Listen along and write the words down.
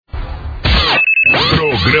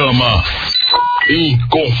Programa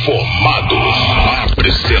Inconformados.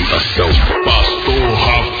 Apresentação: Pastor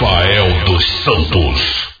Rafael dos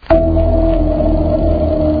Santos.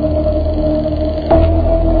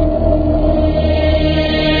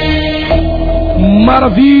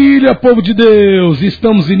 Maravilha, povo de Deus!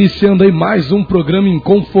 Estamos iniciando aí mais um programa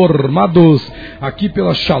Inconformados, aqui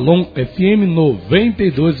pela Shalom FM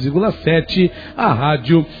 92,7, a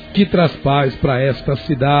rádio que traz paz para esta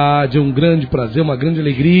cidade. É um grande prazer, uma grande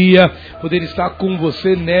alegria poder estar com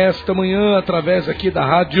você nesta manhã, através aqui da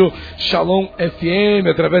rádio Shalom FM,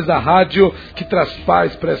 através da rádio que traz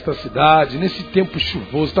paz para esta cidade, nesse tempo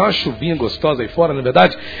chuvoso. Está uma chuvinha gostosa aí fora, na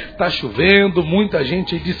verdade, está chovendo, muita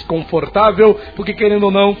gente aí desconfortável, porque querendo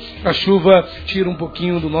ou não, a chuva tira um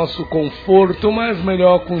pouquinho do nosso conforto, mas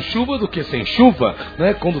melhor com chuva do que sem chuva,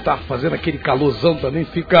 né? Quando está fazendo aquele calorzão também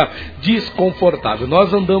fica desconfortável.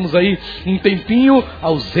 Nós andamos aí um tempinho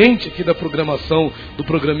ausente aqui da programação do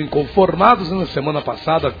programa Inconformados. Na semana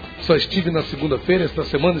passada só estive na segunda-feira, esta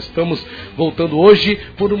semana estamos voltando hoje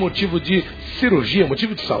por um motivo de cirurgia,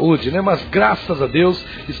 motivo de saúde, né? Mas graças a Deus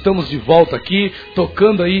estamos de volta aqui,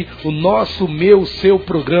 tocando aí o nosso, seu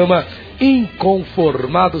programa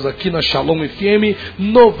Inconformados aqui na Shalom FM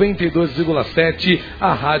 92,7,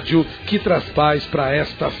 a rádio que traz paz para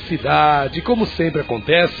esta cidade. Como sempre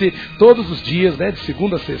acontece, todos os dias, né, de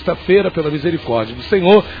segunda a sexta-feira, pela misericórdia do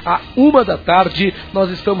Senhor, à 13h,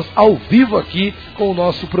 nós estamos ao vivo aqui com o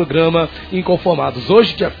nosso programa Inconformados.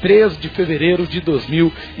 Hoje, dia 13 de fevereiro de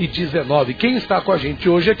 2019. Quem está com a gente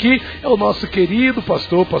hoje aqui é o nosso querido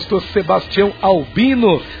pastor Sebastião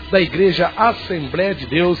Albino, da igreja Assembleia de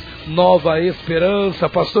Deus Nova Esperança.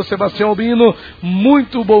 Pastor Sebastião Albino,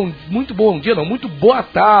 muito bom dia, não, muito boa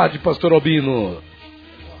tarde, pastor Albino.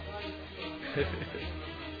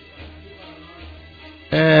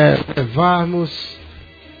 Levarmos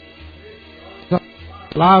a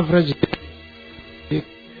palavra de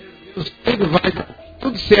Deus, tudo vai dar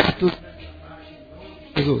tudo certo,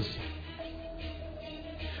 Jesus.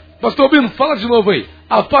 Pastor Albino, fala de novo aí.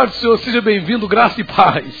 A paz do Senhor, seja bem-vindo, graça e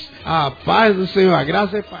paz. A paz do Senhor, a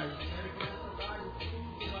graça e paz.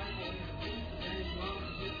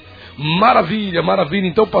 Maravilha, maravilha.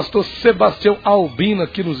 Então, pastor Sebastião Albino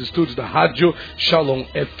aqui nos estúdios da rádio Shalom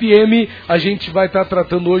FM. A gente vai estar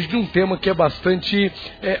tratando hoje de um tema que é bastante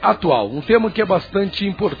atual, um tema que é bastante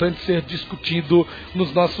importante ser discutido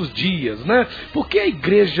nos nossos dias, né? Porque a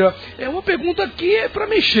igreja é uma pergunta que é para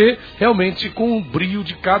mexer realmente com o brio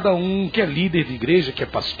de cada um que é líder de igreja, que é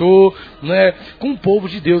pastor, né? Com o povo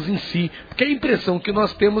de Deus em si. Porque a impressão que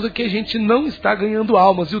nós temos é que a gente não está ganhando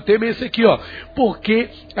almas. E o tema é esse aqui, ó. Porque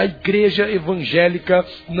a igreja evangélica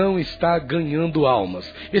não está ganhando almas.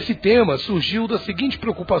 Esse tema surgiu da seguinte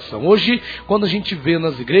preocupação. Hoje, quando a gente vê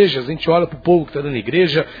nas igrejas, a gente olha para o povo que está dentro da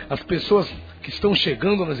igreja, as pessoas que estão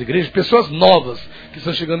chegando nas igrejas, pessoas novas que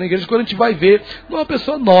estão chegando na igreja, quando a gente vai ver, não é uma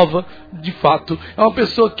pessoa nova, de fato, é uma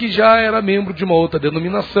pessoa que já era membro de uma outra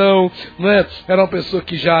denominação, não é? Era uma pessoa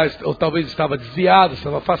que já, ou talvez estava desviado,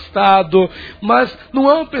 estava afastado, mas não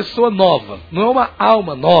é uma pessoa nova, não é uma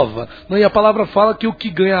alma nova, não é? E a palavra fala que o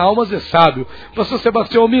que ganha almas é sábio. Pastor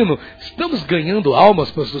Sebastião Albino, estamos ganhando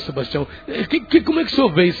almas, pastor Sebastião? Como é que o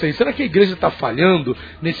senhor vê isso aí? Será que a igreja está falhando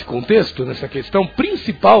nesse contexto, nessa questão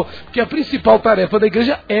principal? Porque a principal tarefa da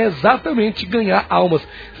igreja é exatamente ganhar almas.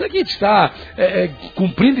 Será que a gente está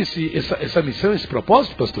cumprindo essa missão, esse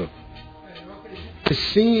propósito, pastor?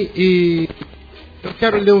 Sim, e eu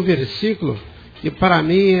quero ler um versículo que para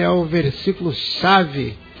mim é o versículo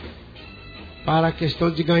chave para a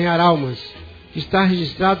questão de ganhar almas, que está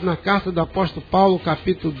registrado na carta do apóstolo Paulo,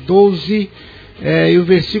 capítulo 12, e o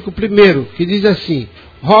versículo 1, que diz assim: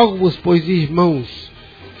 rogo-vos, pois, irmãos,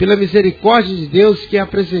 pela misericórdia de Deus, que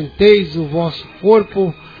apresenteis o vosso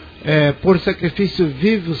corpo por sacrifício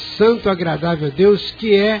vivo, santo, agradável a Deus,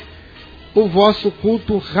 que é o vosso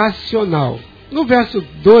culto racional. No verso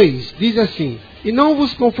 2 diz assim: e não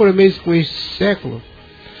vos conformeis com este século,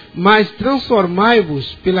 mas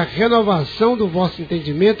transformai-vos pela renovação do vosso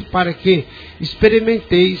entendimento, para que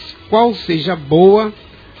experimenteis qual seja a boa,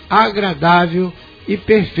 agradável e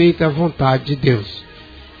perfeita vontade de Deus.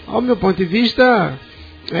 Ao meu ponto de vista,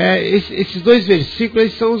 esses dois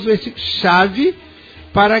versículos são os versículos-chave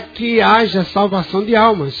para que haja salvação de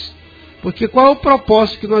almas. Porque qual é o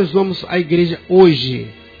propósito que nós vamos à igreja hoje?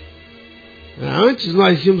 Antes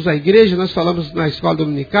nós íamos à igreja, nós falamos na escola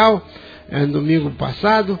dominical, no domingo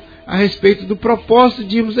passado, a respeito do propósito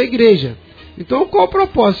de irmos à igreja. Então, qual é o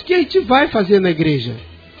propósito? O que a gente vai fazer na igreja?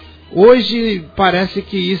 Hoje parece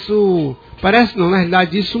que isso... Parece não, na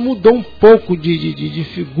realidade isso mudou um pouco de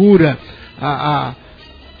figura.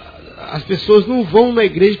 as pessoas não vão na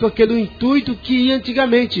igreja com aquele intuito que ia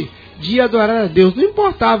antigamente, de adorar a Deus. Não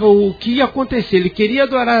importava o que ia acontecer, ele queria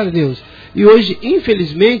adorar a Deus. E hoje,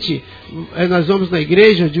 infelizmente, nós vamos na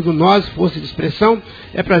igreja, eu digo nós, força de expressão,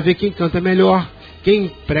 é para ver quem canta melhor, quem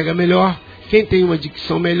prega melhor, quem tem uma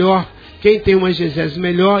dicção melhor, quem tem uma exegese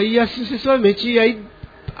melhor, e assim sucessivamente. E aí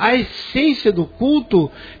a essência do culto,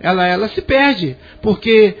 ela se perde,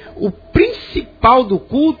 porque o principal do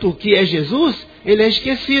culto, que é Jesus, ele é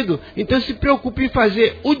esquecido. Então se preocupe em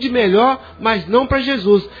fazer o de melhor, mas não para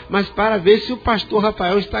Jesus, mas para ver se o pastor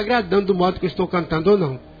Rafael está agradando do modo que eu estou cantando ou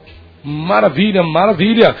não. Maravilha,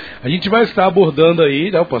 maravilha. A gente vai estar abordando aí,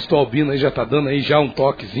 né, o pastor Albino aí já está dando aí já um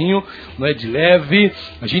toquezinho, não é, de leve.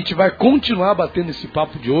 A gente vai continuar batendo esse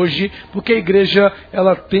papo de hoje, porque a igreja,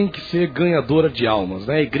 ela tem que ser ganhadora de almas,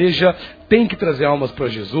 né? A igreja tem que trazer almas para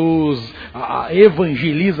Jesus. A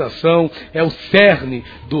evangelização é o cerne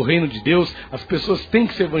do reino de Deus. As pessoas têm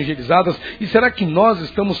que ser evangelizadas. E será que nós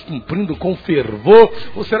estamos cumprindo com fervor?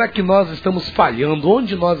 Ou será que nós estamos falhando?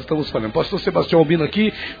 Onde nós estamos falhando? Pastor Sebastião Albino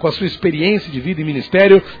aqui, com a sua experiência de vida e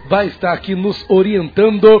ministério, vai estar aqui nos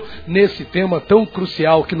orientando nesse tema tão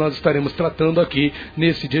crucial que nós estaremos tratando aqui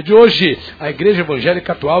nesse dia de hoje. A igreja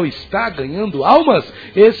evangélica atual está ganhando almas?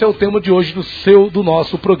 Esse é o tema de hoje do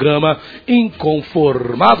nosso programa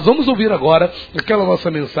Inconformados. Vamos ouvir agora aquela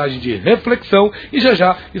nossa mensagem de reflexão e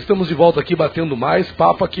já estamos de volta aqui batendo mais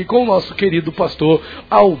papo aqui com o nosso querido pastor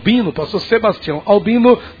Albino, pastor Sebastião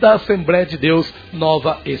Albino, da Assembleia de Deus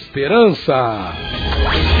Nova Esperança.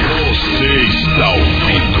 Você está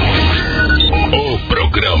ouvindo o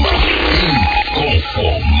programa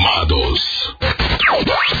Inconformados.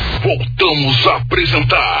 Voltamos a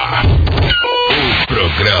apresentar o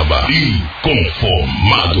programa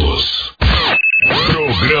Inconformados.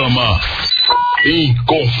 Programa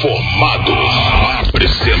Inconformados.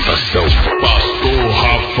 Apresentação: pastor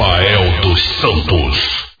Rafael dos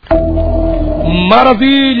Santos.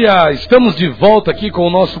 Maravilha! Estamos de volta aqui com o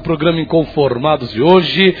nosso programa Inconformados de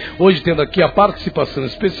hoje. Hoje tendo aqui a participação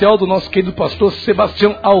especial do nosso querido pastor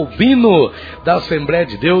Sebastião Albino, da Assembleia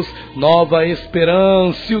de Deus Nova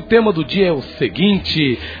Esperança. E o tema do dia é o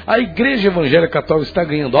seguinte: a igreja evangélica atual está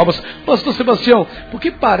ganhando almas. Pastor Sebastião,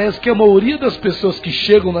 porque parece que a maioria das pessoas que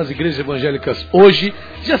chegam nas igrejas evangélicas hoje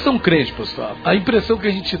já são crentes, pastor. A impressão que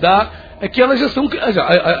a gente dá é que elas já são...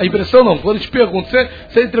 A impressão não, quando eu te pergunto,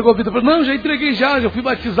 você entregou a vida para... Não, já entreguei já fui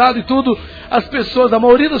batizado e tudo. As pessoas, a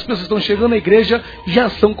maioria das pessoas que estão chegando na igreja já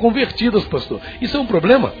são convertidas, pastor. Isso é um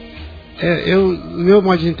problema? No meu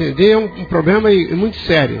modo de entender, é um problema muito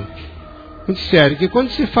sério. Muito sério. Que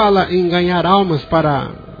quando se fala em ganhar almas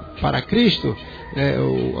para Cristo,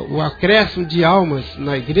 o acréscimo de almas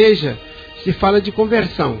na igreja, se fala de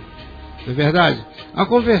conversão. Não é verdade? A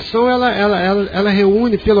conversão, ela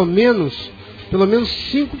reúne pelo menos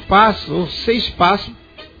 5 passos ou 6 passos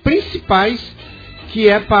principais, que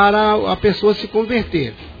é para a pessoa se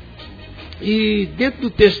converter. E dentro do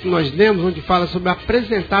texto que nós lemos, onde fala sobre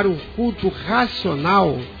apresentar um culto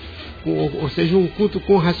racional, ou seja, um culto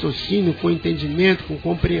com raciocínio, com entendimento, com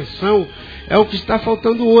compreensão, é o que está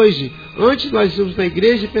faltando hoje. Antes nós íamos na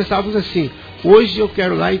igreja e pensávamos assim: hoje eu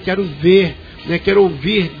quero lá e quero ver, quero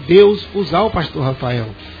ouvir Deus usar o pastor Rafael.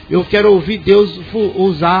 Eu quero ouvir Deus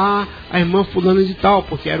usar a irmã fulana de tal,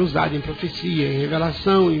 porque era usada em profecia, em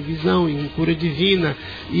revelação, em visão, em cura divina,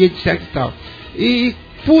 e etc e tal. E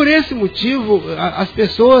por esse motivo, as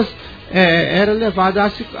pessoas eram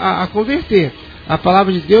levadas a converter. A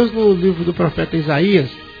palavra de Deus no livro do profeta Isaías,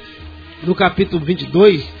 no capítulo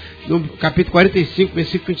 22, no capítulo 45,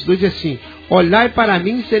 versículo 22, diz assim: olhai para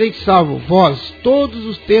mim e sereis salvos, vós, todos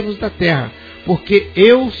os termos da terra, porque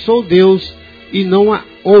eu sou Deus e não há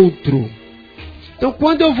outro. Então,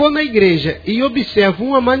 quando eu vou na igreja e observo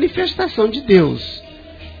uma manifestação de Deus,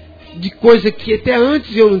 de coisa que até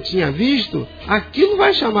antes eu não tinha visto, aquilo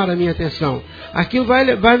vai chamar a minha atenção. Aquilo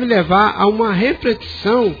vai me levar a uma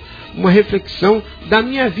reflexão da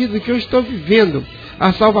minha vida, do que eu estou vivendo.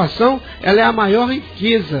 A salvação, ela é a maior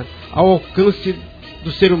riqueza ao alcance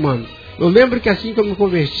do ser humano. Eu lembro que assim que eu me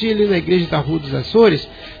converti ali na igreja da Rua dos Açores,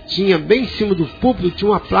 tinha bem em cima do púlpito,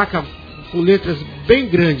 tinha uma placa com letras bem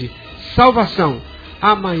grandes: salvação,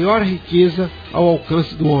 a maior riqueza ao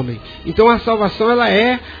alcance do homem. Então a salvação, ela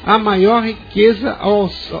é a maior riqueza ao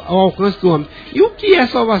alcance do homem. E o que é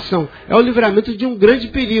salvação? É o livramento de um grande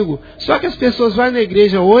perigo. Só que as pessoas vão na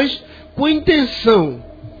igreja hoje com a intenção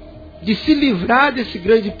de se livrar desse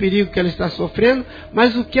grande perigo que ela está sofrendo,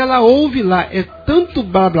 mas o que ela ouve lá é tanto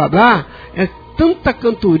blá blá blá, é tanta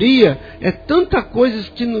cantoria, é tanta coisas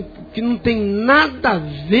que não tem nada a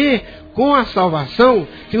ver com a salvação,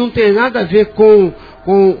 que não tem nada a ver com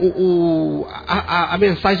a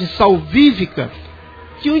mensagem salvífica,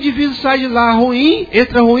 que o indivíduo sai de lá ruim,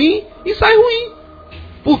 entra ruim e sai ruim.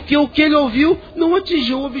 Porque o que ele ouviu não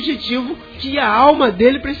atingiu o objetivo que a alma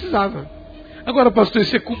dele precisava. Agora, pastor,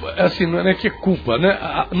 isso é culpa, assim, não é que é culpa, né?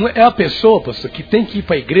 É a pessoa, pastor, que tem que ir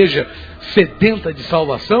para a igreja sedenta de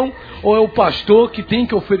salvação, ou é o pastor que tem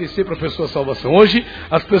que oferecer para a pessoa salvação? Hoje,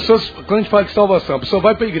 as pessoas, quando a gente fala de salvação, a pessoa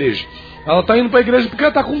vai para a igreja. Ela está indo para a igreja porque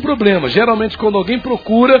ela está com um problema. Geralmente, quando alguém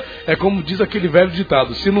procura, é como diz aquele velho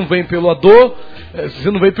ditado: se não vem pela dor,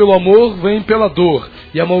 se não vem pelo amor, vem pela dor.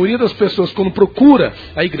 E a maioria das pessoas, quando procura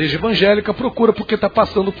a igreja evangélica, procura porque está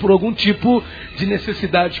passando por algum tipo de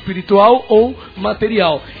necessidade espiritual ou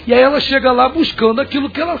material. E aí ela chega lá buscando aquilo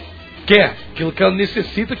que ela quer, aquilo que ela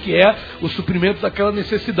necessita, que é o suprimento daquela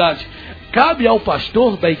necessidade. Cabe ao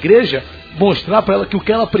pastor da igreja mostrar para ela que o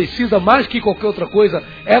que ela precisa mais que qualquer outra coisa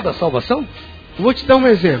é da salvação? Vou te dar um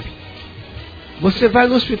exemplo. Você vai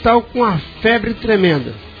no hospital com uma febre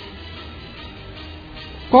tremenda.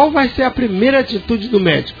 Qual vai ser a primeira atitude do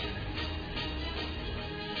médico?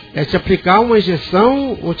 É te aplicar uma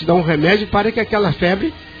injeção ou te dar um remédio para que aquela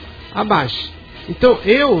febre abaixe. Então,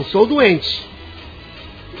 eu sou doente.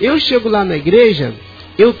 Eu chego lá na igreja,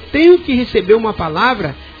 eu tenho que receber uma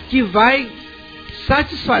palavra que vai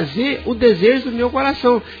satisfazer o desejo do meu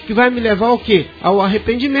coração, que vai me levar ao quê? Ao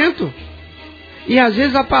arrependimento. E às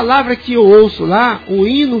vezes a palavra que eu ouço lá, o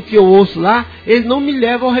hino que eu ouço lá, ele não me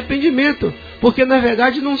leva ao arrependimento, porque na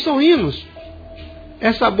verdade não são hinos.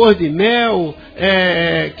 É sabor de mel,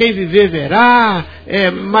 quem viver verá,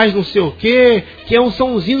 mais não sei o quê,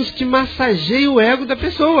 são os hinos que massageiam o ego da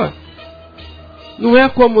pessoa. Não é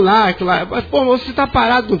como lá, pô, você está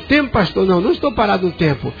parado no tempo, pastor? Não, não estou parado no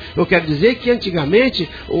tempo. Eu quero dizer que antigamente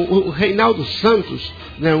o Reinaldo Santos,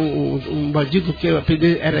 né, um bandido que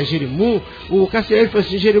era Jerimum, o carcereiro falou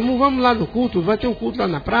assim: Jerimum, vamos lá no culto, vai ter um culto lá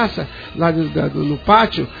na praça, lá no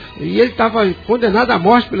pátio. E ele estava condenado à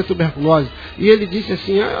morte pela tuberculose. E ele disse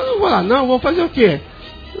assim: eu não vou lá não, vou fazer o quê?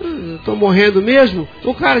 Estou morrendo mesmo.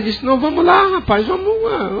 O cara disse: não, vamos lá, rapaz, vamos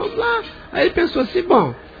lá. Aí ele pensou assim: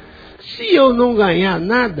 bom, se eu não ganhar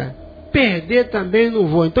nada, perder também não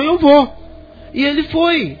vou. Então eu vou. E ele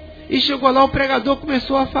foi. E chegou lá, o pregador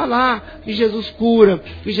começou a falar que Jesus cura,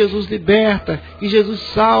 que Jesus liberta, que Jesus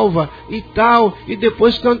salva e tal. E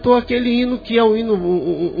depois cantou aquele hino que é o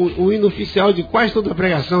hino oficial de quase toda a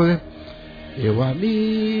pregação, né? Meu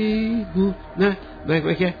amigo, né? Como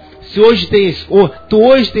é que é? Tu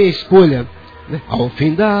hoje tem escolha, né? Ao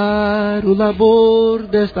findar o labor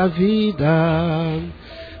desta vida,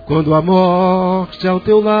 quando a morte ao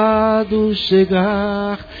teu lado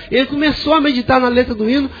chegar. Ele começou a meditar na letra do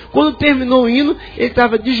hino. Quando terminou o hino, ele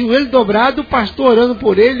estava de joelho dobrado, o pastor orando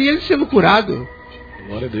por ele e ele sendo curado.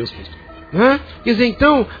 Glória a Deus, pastor. Quer dizer,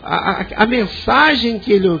 então, a mensagem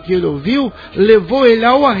que ele ouviu levou ele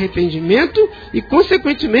ao arrependimento e,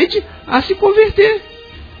 consequentemente, a se converter.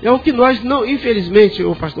 É o que nós não, infelizmente,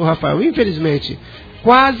 o pastor Rafael, infelizmente,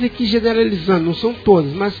 quase que generalizando, não são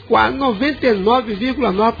todas, mas quase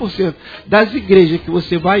 99,9% das igrejas que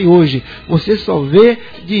você vai hoje, você só vê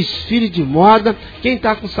desfile de moda, quem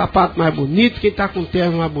está com o sapato mais bonito, quem está com o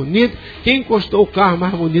terno mais bonito, quem encostou o carro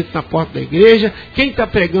mais bonito na porta da igreja, quem está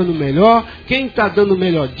pregando melhor, quem está dando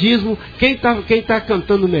melhor dízimo, quem tá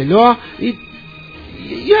cantando melhor,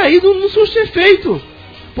 e aí não surge efeito,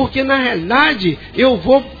 porque na realidade eu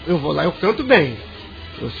vou lá, eu canto bem.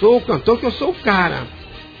 Eu sou o cantor, que eu sou o cara.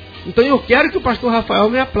 Então eu quero que o pastor Rafael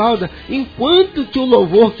me aplauda. Enquanto que o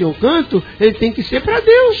louvor que eu canto, ele tem que ser para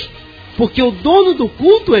Deus. Porque o dono do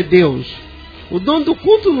culto é Deus. O dono do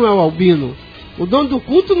culto não é o Albino. O dono do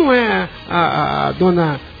culto não é a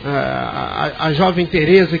jovem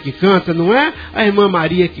Teresa que canta, não é a irmã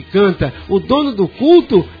Maria que canta. O dono do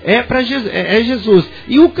culto é Jesus.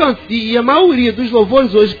 E a maioria dos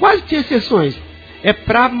louvores hoje, quase sem exceções, é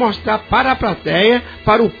para mostrar para a plateia,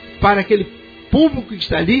 para aquele público que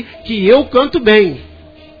está ali, que eu canto bem,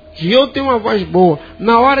 que eu tenho uma voz boa.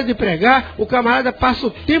 Na hora de pregar, o camarada passa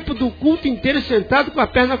o tempo do culto inteiro sentado com a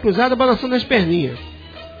perna cruzada, balançando as perninhas.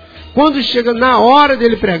 Quando chega na hora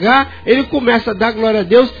dele pregar, ele começa a dar glória a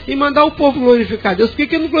Deus e mandar o povo glorificar a Deus. Por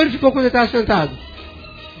que ele não glorificou quando ele estava sentado?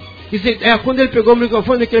 Quando ele pegou o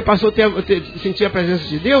microfone, que ele passou a sentir a presença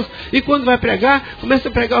de Deus, e quando vai pregar, começa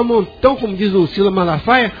a pregar um montão, como diz o Sila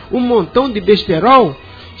Malafaia, um montão de besterol,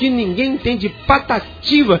 que ninguém entende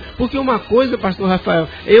patativa. Porque uma coisa, pastor Rafael,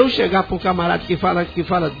 é eu chegar para um camarada que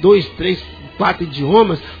fala 2, 3 4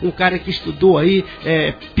 idiomas, um cara que estudou aí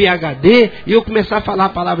PhD, e eu começar a falar a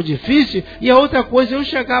palavra difícil, e a outra coisa é eu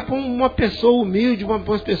chegar para uma pessoa humilde, para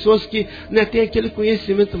as pessoas que, né, tem aquele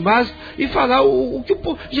conhecimento básico, e falar o que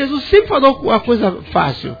Jesus sempre falou, a coisa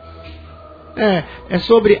fácil. É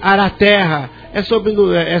sobre arar a terra, é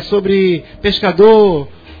sobre pescador,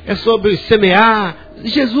 é sobre semear.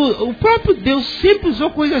 Jesus, o próprio Deus sempre usou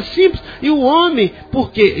coisas simples. E o homem,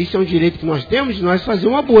 porque isso é um direito que nós temos, de nós fazer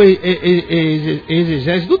uma boa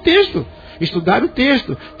exegese do texto, estudar o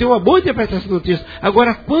texto, ter uma boa interpretação do texto.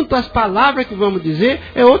 Agora, quanto às palavras que vamos dizer,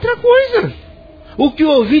 é outra coisa. O que o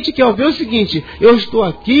ouvinte quer ouvir é o seguinte: eu estou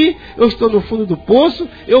aqui, eu estou no fundo do poço,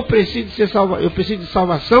 eu preciso de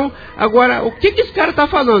salvação. Agora, o que esse cara está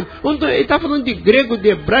falando? Ele está falando de grego, de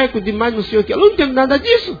hebraico, de mais não sei o que. Eu não entendo nada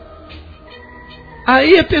disso.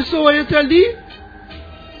 Aí a pessoa entra ali,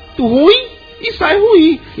 ruim, e sai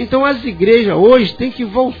ruim. Então as igrejas hoje têm que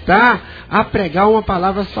voltar a pregar uma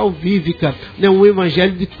palavra salvífica, né? Um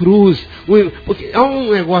evangelho de cruz. Porque é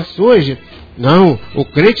um negócio hoje. Não, o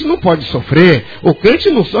crente não pode sofrer, o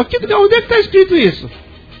crente não sofre. Onde é que está escrito isso?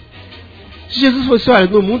 Se Jesus fosse, olha,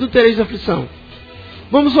 no mundo tereis aflição.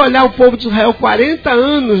 Vamos olhar o povo de Israel, 40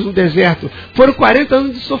 anos no deserto, foram 40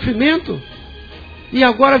 anos de sofrimento, e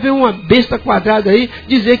agora vem uma besta quadrada aí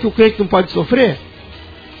dizer que o crente não pode sofrer?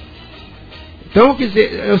 Então, quer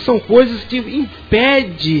dizer, são coisas que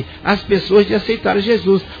impedem as pessoas de aceitar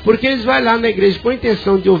Jesus, porque eles vão lá na igreja com a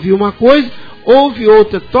intenção de ouvir uma coisa, ouve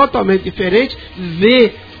outra totalmente diferente,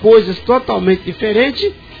 vê coisas totalmente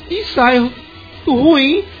diferentes e sai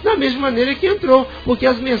ruim da mesma maneira que entrou, porque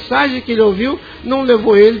as mensagens que ele ouviu não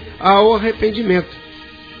levou ele ao arrependimento.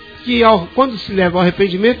 Quando se leva ao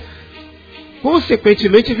arrependimento,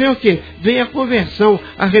 consequentemente vem o quê? Vem a conversão.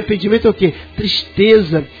 Arrependimento é o quê?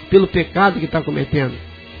 Tristeza pelo pecado que está cometendo.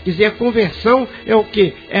 Quer dizer, a conversão é o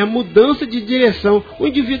quê? É a mudança de direção. O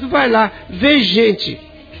indivíduo vai lá, vê gente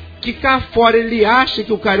que cá fora ele acha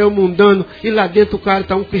que o cara é um mundano e lá dentro o cara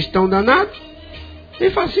está um cristão danado.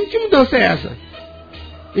 Ele fala assim: que mudança é essa?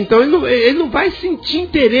 Então ele não vai sentir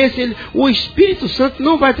interesse, o Espírito Santo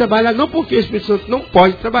não vai trabalhar, não porque o Espírito Santo não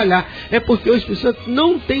pode trabalhar, é porque o Espírito Santo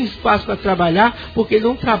não tem espaço para trabalhar, porque ele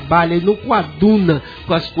não trabalha, ele não coaduna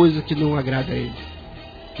com as coisas que não agradam a ele.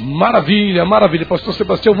 Maravilha, maravilha. Pastor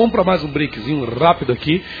Sebastião, vamos para mais um breakzinho rápido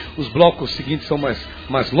aqui. Os blocos seguintes são mais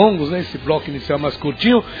longos, né? Esse bloco inicial é mais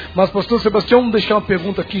curtinho. Mas, Pastor Sebastião, vamos deixar uma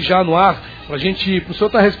pergunta aqui já no ar, para o senhor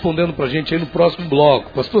estar respondendo para a gente aí no próximo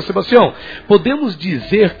bloco. Pastor Sebastião, podemos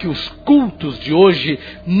dizer que os cultos de hoje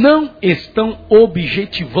não estão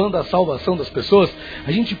objetivando a salvação das pessoas?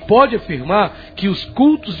 A gente pode afirmar que os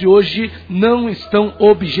cultos de hoje não estão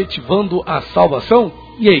objetivando a salvação?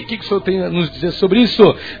 E aí, o que o senhor tem a nos dizer sobre isso?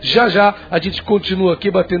 Já já a gente continua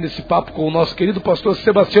aqui batendo esse papo com o nosso querido pastor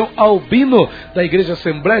Sebastião Albino, da Igreja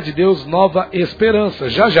Assembleia de Deus Nova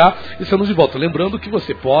Esperança. Já já estamos de volta. Lembrando que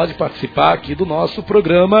você pode participar aqui do nosso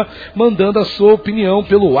programa, mandando a sua opinião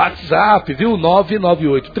pelo WhatsApp, viu?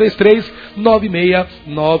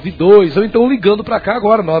 998339692. Ou então ligando para cá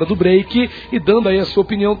agora, na hora do break, e dando aí a sua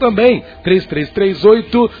opinião também.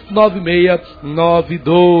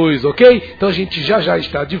 3338-9692, ok? Então a gente já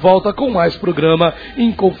está de volta com mais programa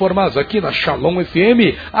Inconformados aqui na Shalom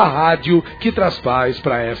FM, a rádio que traz paz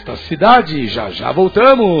para esta cidade. Já já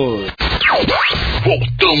voltamos.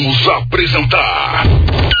 Voltamos a apresentar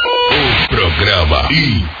o programa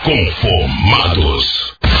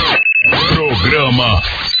Inconformados. Programa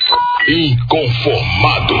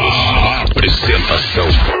Inconformados. Apresentação: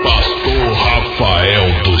 Pastor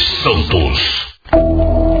Rafael dos Santos.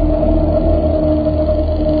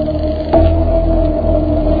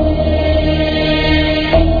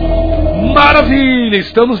 Maravilha!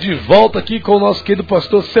 Estamos de volta aqui com o nosso querido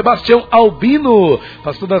pastor Sebastião Albino,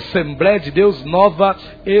 pastor da Assembleia de Deus Nova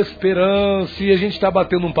Esperança. E a gente está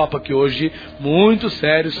batendo um papo aqui hoje muito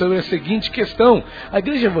sério sobre a seguinte questão: a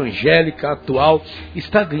igreja evangélica atual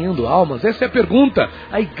está ganhando almas? Essa é a pergunta.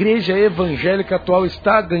 A igreja evangélica atual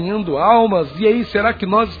está ganhando almas? E aí, será que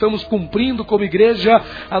nós estamos cumprindo como igreja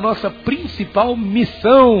a nossa principal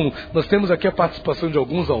missão? Nós temos aqui a participação de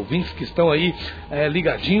alguns ouvintes que estão aí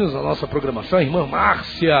ligadinhos na nossa programação. A irmã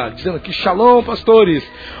Márcia dizendo aqui: Shalom, pastores,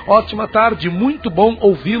 ótima tarde, muito bom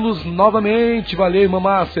ouvi-los novamente. Valeu, irmã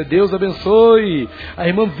Márcia, Deus abençoe. A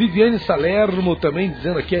irmã Viviane Salermo também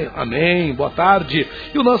dizendo aqui: amém, boa tarde.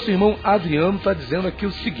 E o nosso irmão Adriano está dizendo aqui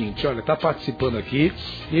o seguinte, olha, está participando aqui,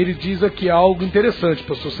 e ele diz aqui algo interessante,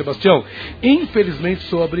 pastor Sebastião: infelizmente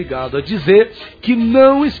sou obrigado a dizer que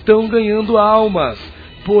não estão ganhando almas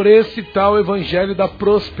por esse tal evangelho da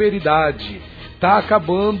prosperidade. está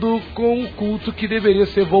acabando com o culto que deveria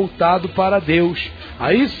ser voltado para Deus.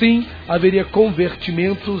 Aí sim haveria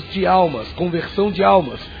convertimentos de almas, conversão de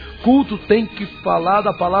almas. Culto tem que falar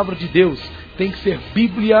da palavra de Deus, tem que ser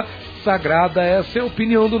Bíblia Sagrada. Essa é a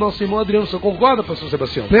opinião do nosso irmão Adriano. Você concorda, pastor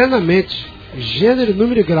Sebastião? Plenamente. Gênero,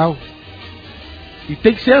 número e grau. E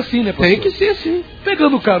tem que ser assim, né, pastor? Tem que ser assim.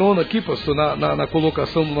 Pegando carona aqui, pastor, na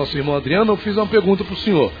colocação do nosso irmão Adriano, eu fiz uma pergunta para o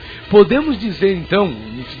senhor. Podemos dizer, então,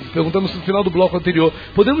 perguntamos no final do bloco anterior,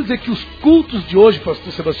 podemos dizer que os cultos de hoje,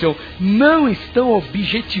 pastor Sebastião, não estão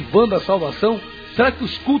objetivando a salvação? Será que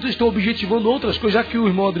os cultos estão objetivando outras coisas? Já que o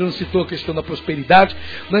irmão Adriano citou a questão da prosperidade,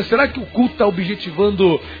 mas será que o culto está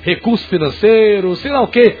objetivando recurso financeiro, sei lá o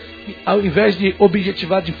quê, ao invés de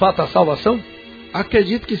objetivar de fato a salvação?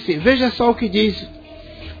 Acredito que sim. Veja só o que diz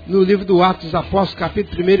no livro do Atos dos Apóstolos,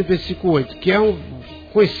 capítulo 1, versículo 8, que é um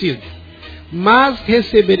conhecido. Mas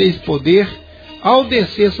recebereis poder ao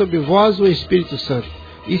descer sobre vós o Espírito Santo,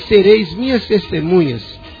 e sereis minhas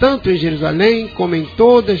testemunhas, tanto em Jerusalém, como em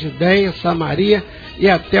toda a Judéia, Samaria e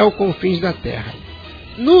até os confins da terra.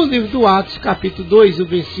 No livro do Atos, capítulo 2, o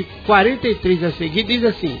versículo 43 a seguir, diz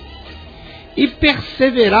assim: e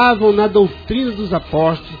perseveravam na doutrina dos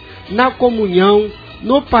apóstolos, na comunhão,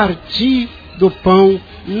 no partir do pão,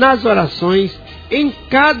 nas orações, em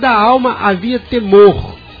cada alma havia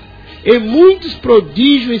temor, e muitos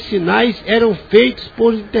prodígios e sinais eram feitos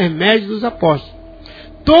por intermédio dos apóstolos.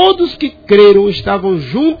 Todos que creram estavam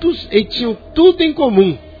juntos e tinham tudo em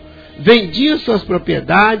comum. Vendiam suas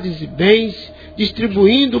propriedades e bens,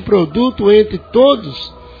 distribuindo o produto entre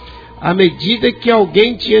todos, à medida que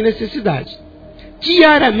alguém tinha necessidade.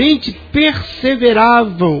 Diariamente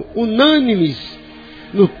perseveravam unânimes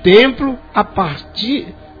no templo,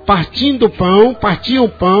 partiam o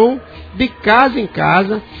pão de casa em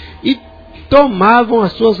casa e tomavam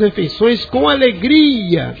as suas refeições com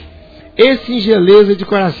alegria e singeleza de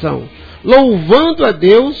coração, louvando a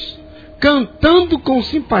Deus, contando com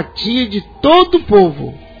simpatia de todo o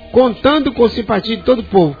povo.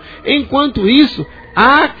 Enquanto isso,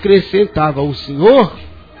 acrescentava o Senhor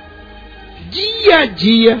dia a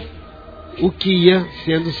dia o que ia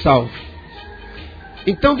sendo salvo.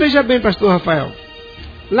 Então veja bem, pastor Rafael,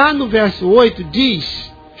 lá no verso 8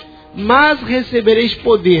 diz: mas recebereis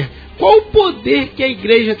poder. Qual o poder que a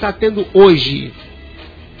igreja está tendo hoje?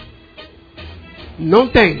 Não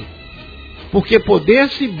tem. Porque poder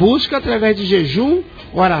se busca através de jejum,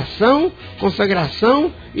 oração,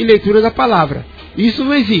 consagração e leitura da palavra. Isso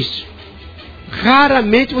não existe.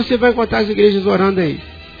 Raramente você vai encontrar as igrejas orando aí.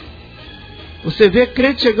 Você vê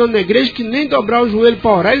crente chegando na igreja que nem dobrar o joelho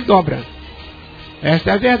para orar, ele dobra.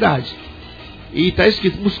 Essa é a verdade. E está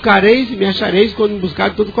escrito: buscareis e me achareis quando me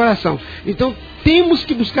buscar de todo o coração. Então temos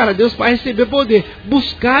que buscar a Deus para receber poder.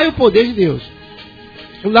 Buscar o poder de Deus.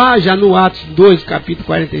 Lá já no Atos 2, capítulo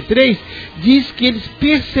 43, diz que eles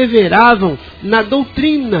perseveravam na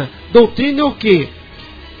doutrina. Doutrina é o quê?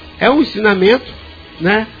 É um ensinamento,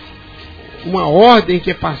 né? Uma ordem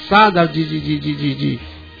que é passada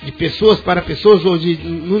de pessoas para pessoas, ou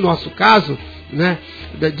no nosso caso, né?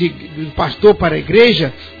 De pastor para a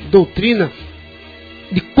igreja, doutrina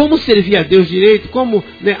de como servir a Deus direito, como,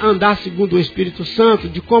 né, andar segundo o Espírito Santo,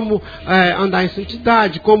 de como andar em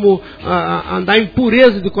santidade, como andar em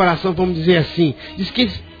pureza de coração, vamos dizer assim. Diz que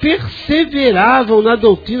eles perseveravam na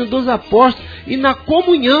doutrina dos apóstolos e na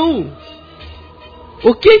comunhão.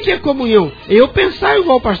 O que é comunhão? Eu pensar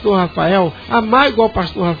igual o pastor Rafael, amar igual o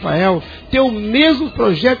pastor Rafael, ter o mesmo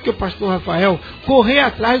projeto que o pastor Rafael, correr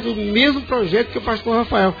atrás do mesmo projeto que o pastor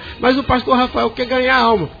Rafael. Mas o pastor Rafael quer ganhar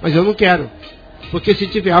alma, mas eu não quero. Porque se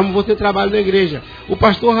tiver alma, vou ter trabalho na igreja. O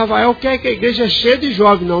pastor Rafael quer que a igreja cheia de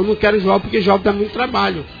jovens. Não, eu não quero jovem, porque jovem dá muito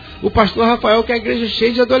trabalho. O pastor Rafael quer a igreja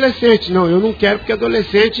cheia de adolescentes. Não, eu não quero, porque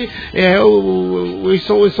adolescente eles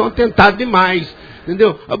são atentados demais.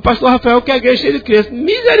 Entendeu? O pastor Rafael quer a igreja cheia de crianças.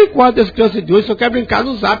 Misericórdia das crianças de hoje, só quer brincar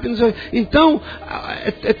no zap. Então,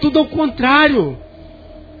 é tudo ao contrário.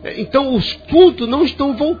 Então, os cultos não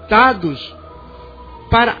estão voltados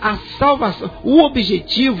para a salvação. O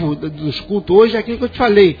objetivo dos cultos hoje é aquilo que eu te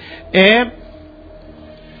falei, é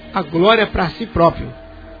a glória para si próprio.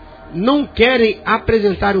 Não querem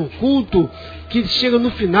apresentar um culto que chega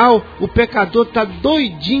no final, o pecador está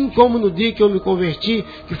doidinho, como no dia que eu me converti,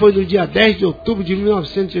 que foi no dia 10 de outubro de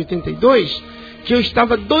 1982, que eu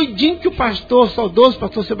estava doidinho que o pastor, saudoso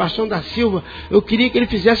pastor Sebastião da Silva, eu queria que ele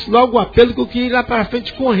fizesse logo o apelo, que eu queria ir lá para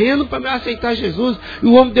frente correndo para me aceitar Jesus, e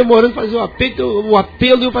o homem demorando para fazer o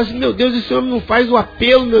apelo, e eu falei assim: meu Deus, esse homem não faz o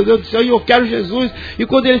apelo, meu Deus do céu, e eu quero Jesus. E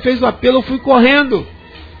quando ele fez o apelo, eu fui correndo.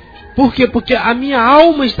 Por quê? Porque a minha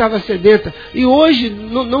alma estava sedenta. E hoje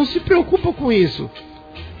não se preocupa com isso.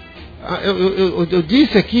 eu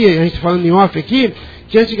disse aqui, a gente falando em off aqui,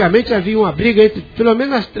 que antigamente havia uma briga entre, pelo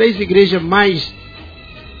menos as 3 igrejas mais,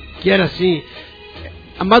 que era assim,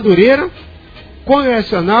 a Madureira,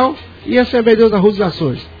 Congregacional e a Assembleia de Deus da Rua dos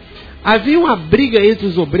Açores. Havia uma briga entre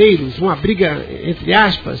os obreiros, uma briga, entre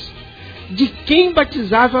aspas, de quem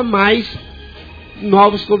batizava mais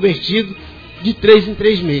novos convertidos de 3 em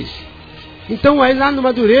 3 meses. Então aí lá no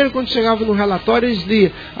Madureira, quando chegava no relatório, eles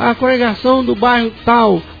liam: a congregação do bairro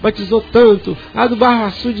tal batizou tanto, a do bairro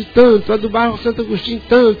Açude tanto, a do bairro Santo Agostinho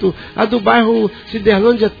tanto, a do bairro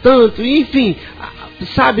Ciderlândia tanto, enfim.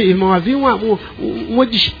 Sabe, irmão, havia uma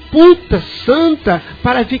disputa santa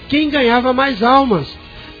para ver quem ganhava mais almas.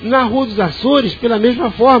 Na Rua dos Açores, pela mesma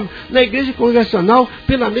forma. Na Igreja Congregacional,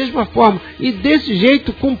 pela mesma forma. E desse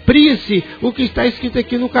jeito cumpria-se o que está escrito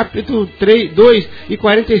aqui no capítulo 2 e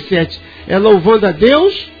 47. É louvando a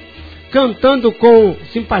Deus, cantando com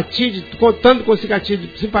simpatia, contando com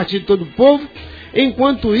simpatia de todo o povo.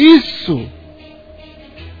 Enquanto isso,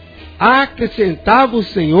 acrescentava o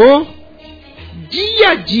Senhor dia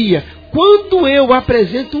a dia. Quando eu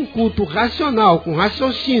apresento um culto racional, com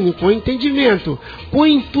raciocínio, com entendimento, com o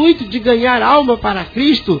intuito de ganhar alma para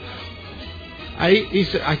Cristo, aí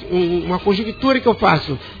isso, uma conjectura que eu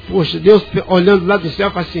faço: poxa, Deus olhando lá do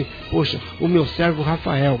céu fala assim: poxa, o meu servo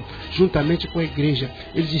Rafael, juntamente com a igreja,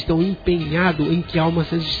 eles estão empenhados em que a alma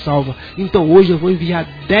seja salva. Então hoje eu vou enviar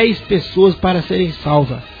 10 pessoas para serem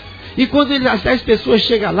salvas. E quando as 10 pessoas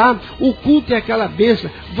chegam lá, o culto é aquela bênção,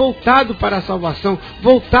 voltado para a salvação,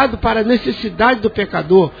 voltado para a necessidade do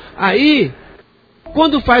pecador. Aí,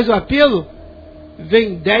 quando faz o apelo,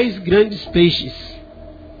 vem 10 grandes peixes.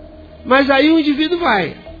 Mas aí o indivíduo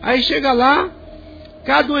vai. Aí chega lá,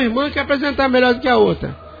 cada uma irmã quer apresentar melhor do que a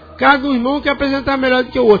outra. Cada um irmão quer apresentar melhor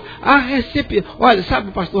do que o outro. Olha,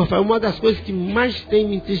 sabe, pastor Rafael, uma das coisas que mais tem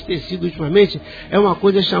me entristecido ultimamente é uma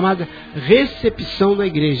coisa chamada recepção na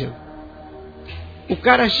igreja. O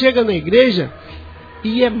cara chega na igreja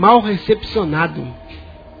e é mal recepcionado.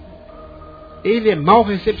 Ele é mal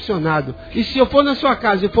recepcionado. E se eu for na sua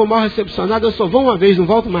casa e for mal recepcionado, eu só vou uma vez, não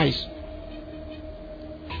volto mais.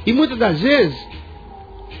 E muitas das vezes,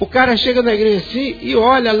 o cara chega na igreja assim e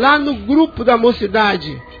olha lá no grupo da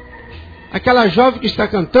mocidade, aquela jovem que está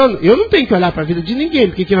cantando. Eu não tenho que olhar para a vida de ninguém,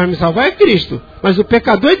 porque quem vai me salvar é Cristo. Mas o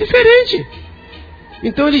pecador é diferente.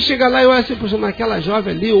 Então ele chega lá e olha assim: poxa, aquela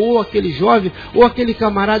jovem ali, ou aquele jovem, ou aquele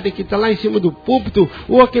camarada que está lá em cima do púlpito,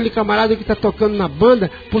 ou aquele camarada que está tocando na banda.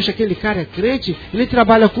 Poxa, aquele cara é crente, ele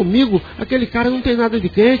trabalha comigo, aquele cara não tem nada de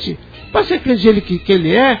crente. Para ser crente que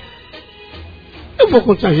ele é, eu vou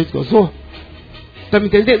continuar do jeito que eu sou. Está me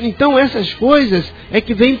entendendo? Então essas coisas é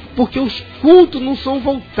que vem porque os cultos não são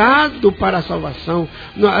voltados para a salvação.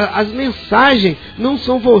 As mensagens não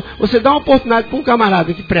são voltadas. Você dá uma oportunidade para um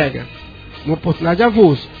camarada que prega, uma oportunidade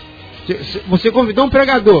avulsa. Você convidou um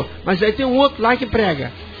pregador, mas aí tem um outro lá que prega.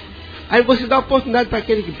 Aí você dá a oportunidade para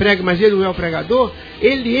aquele que prega, mas ele não é o pregador.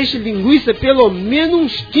 Ele enche linguiça pelo menos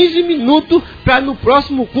uns 15 minutos para no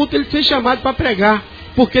próximo culto ele ser chamado para pregar,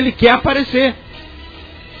 porque ele quer aparecer.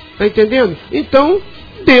 Está entendendo? Então,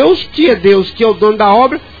 Deus, que é o dono da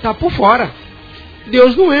obra, está por fora.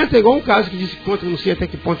 Deus não entra, igual um caso que disse que conta, não sei até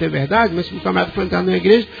que ponto é verdade, mas se o camarada foi entrar na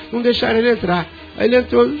igreja, não deixaram ele entrar. Aí ele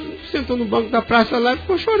entrou, sentou no banco da praça lá e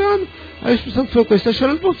ficou chorando. Aí o Espírito Santo foi com ele: você está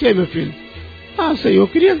chorando por quê, meu filho? Ah, Senhor, eu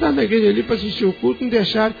queria entrar na igreja ali para assistir o culto, não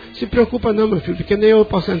deixaram. Se preocupa não, meu filho, porque nem eu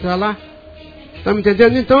posso entrar lá. Está me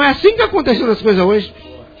entendendo? Então é assim que aconteceu nas coisas hoje.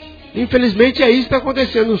 Infelizmente é isso que está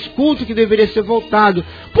acontecendo. Os cultos que deveriam ser voltados.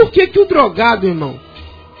 Por que o drogado, irmão?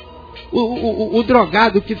 O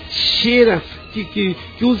drogado que cheira, que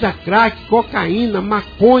usa crack, cocaína,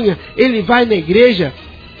 maconha, ele vai na igreja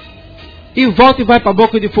e volta e vai para a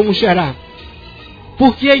boca de fumo cheirar.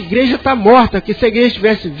 Porque a igreja está morta. Que se a igreja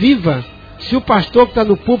estivesse viva, se o pastor que está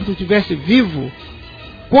no púlpito estivesse vivo,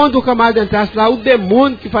 quando o camarada entrasse lá, o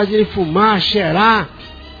demônio que fazia ele fumar, cheirar,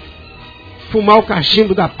 fumar o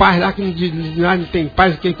cachimbo da paz, lá que não tem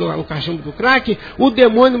paz, que é o cachimbo do crack, o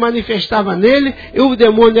demônio manifestava nele, e o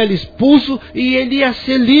demônio era expulso, e ele ia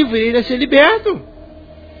ser livre, ele ia ser liberto.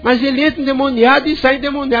 Mas ele entra endemoniado e sai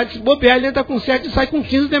endemoniado. Se bobear, ele entra com 7 e sai com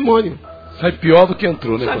 15 demônios. Sai pior do que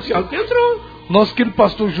entrou, né, pastor? Sai pior do que entrou. Nosso querido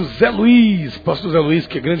pastor José Luiz,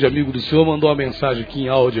 que é grande amigo do senhor, mandou uma mensagem aqui em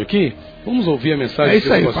áudio aqui. Vamos ouvir a mensagem. É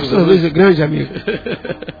isso aí, o pastor Luiz é grande amigo.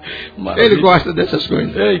 Ele gosta dessas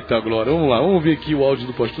coisas. Eita, glória, vamos lá, vamos ouvir aqui o áudio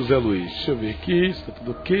do pastor José Luiz. Deixa eu ver aqui, está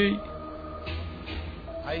tudo ok.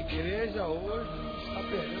 A igreja hoje está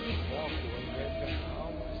perdendo o foco. Ao invés de ganhar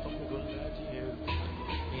alma, estão procurando ganhar dinheiro.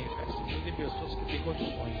 Em pessoas que têm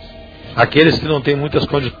condições. Aqueles que não têm muitas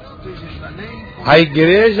condições. Não tem nem A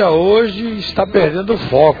igreja hoje está perdendo o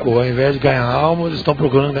foco. Ao invés de ganhar almas, estão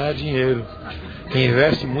procurando ganhar dinheiro.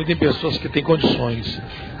 Investe muito em pessoas que têm condições.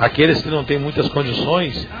 Aqueles que não têm muitas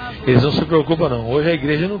condições, eles não se preocupam não. Hoje a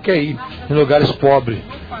igreja não quer ir em lugares pobres.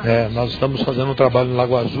 Nós estamos fazendo um trabalho no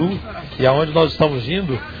Lago Azul, e aonde nós estamos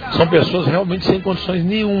indo são pessoas realmente sem condições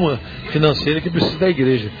nenhuma financeira que precisam da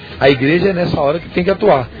igreja. A igreja é nessa hora que tem que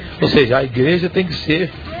atuar. Ou seja, a igreja tem que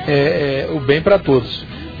ser o bem para todos.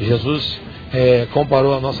 Jesus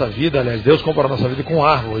comparou a nossa vida, aliás, Deus comparou a nossa vida com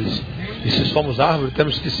árvores. E se somos árvores,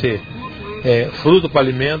 temos que ser fruto para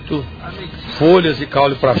alimento, folhas e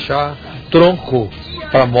caule para chá, tronco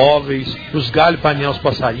para móveis, os galhos para aninhar os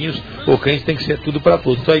passarinhos. O crente tem que ser tudo para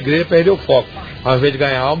todos. Então a igreja perdeu o foco. Ao invés de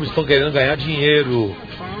ganhar almas, estão querendo ganhar dinheiro.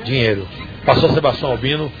 Pastor Sebastião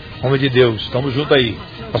Albino, homem de Deus, estamos juntos aí.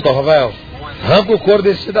 Pastor Rafael, arranca o couro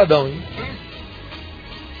desse cidadão, hein?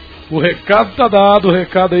 O recado está dado, o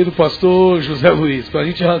recado aí do pastor José Luiz, para a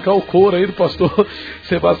gente arrancar o couro aí do pastor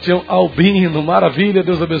Sebastião Albino. Maravilha,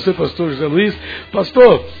 Deus abençoe o pastor José Luiz.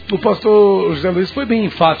 Pastor, o pastor José Luiz foi bem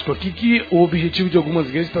enfático aqui que o objetivo de algumas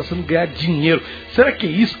igrejas está sendo ganhar dinheiro. Será que é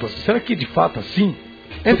isso, pastor? Será que é de fato assim?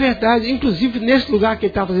 É verdade, inclusive nesse lugar que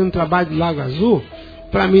ele está fazendo trabalho do Lago Azul,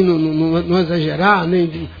 para mim não exagerar,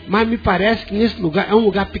 mas me parece que nesse lugar, é um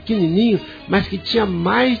lugar pequenininho, mas que tinha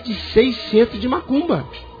mais de 600 de macumba.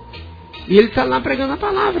 E ele está lá pregando a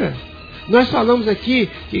palavra. Nós falamos aqui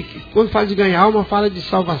que quando fala de ganhar alma, fala de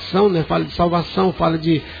salvação, né? Fala de salvação, fala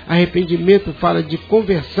de arrependimento, fala de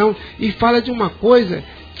conversão e fala de uma coisa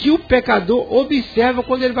que o pecador observa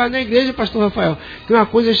quando ele vai na igreja, pastor Rafael, que é uma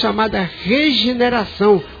coisa chamada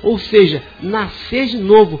regeneração, ou seja, nascer de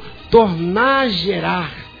novo, tornar a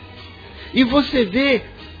gerar. E você vê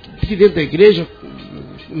que dentro da igreja,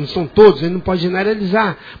 não são todos, ele não pode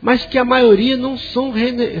generalizar, mas que a maioria não são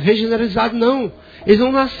regeneralizados, não. Eles não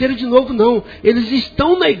nasceram de novo, não. Eles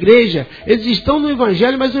estão na igreja, eles estão no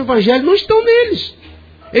evangelho, mas o evangelho não estão neles.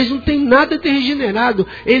 Eles não têm nada de regenerado.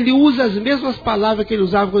 Ele usa as mesmas palavras que ele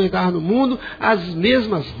usava quando ele estava no mundo, as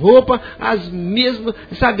mesmas roupas, as mesmas,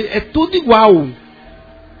 sabe, é tudo igual.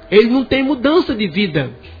 Ele não tem mudança de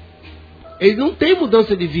vida. Ele não tem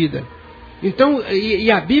mudança de vida. Então, e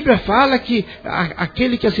a Bíblia fala que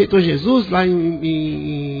aquele que aceitou Jesus, lá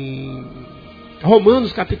em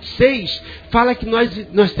Romanos capítulo 6, fala que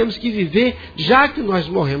nós temos que viver, já que nós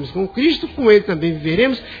morremos com Cristo, com Ele também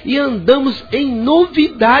viveremos, e andamos em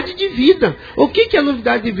novidade de vida. O que é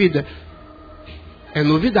novidade de vida? É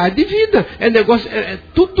novidade de vida, é negócio, é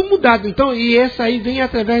tudo mudado. Então, e essa aí vem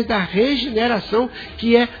através da regeneração,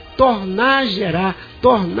 que é tornar a gerar,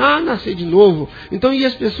 tornar a nascer de novo. Então, e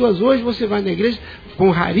as pessoas hoje, você vai na igreja, com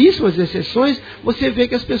raríssimas exceções, você vê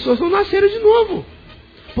que as pessoas não nasceram de novo.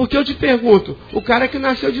 Porque eu te pergunto, o cara que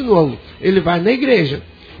nasceu de novo, ele vai na igreja,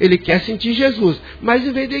 ele quer sentir Jesus, mas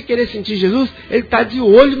em vez de ele querer sentir Jesus, ele está de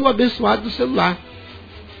olho no abençoado do celular.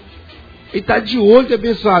 Ele está de olho no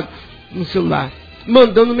abençoado no celular,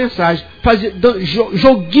 mandando mensagem, fazendo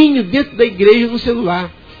joguinho dentro da igreja no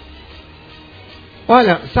celular.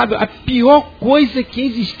 Olha, sabe, a pior coisa que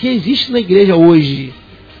existe na igreja hoje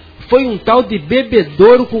foi um tal de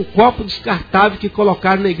bebedouro com copo descartável que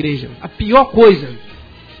colocaram na igreja. A pior coisa.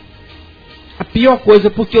 A pior coisa,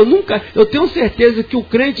 porque eu tenho certeza que o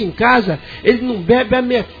crente em casa, ele não bebe a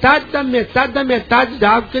metade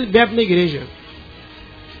da água que ele bebe na igreja.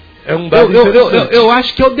 É um dado interessante. Eu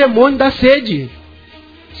acho que é o demônio da sede.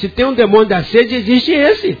 Se tem um demônio da sede, existe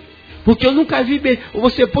esse. Porque eu nunca vi,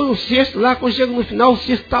 você põe um cesto lá, quando chega no final, o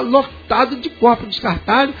cesto está lotado de copo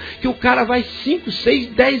descartável, que o cara vai 5, 6,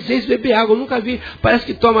 10 vezes beber água. Eu nunca vi, parece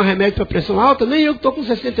que toma remédio para pressão alta, nem eu que estou com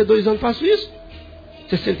 62 anos faço isso.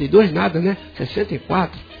 62 nada, né?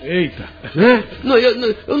 64. Eita! Né? Não,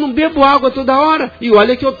 eu não bebo água toda hora, e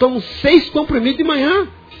olha que eu tomo 6 comprimidos de manhã.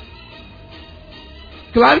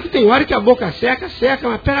 Claro que tem hora que a boca seca,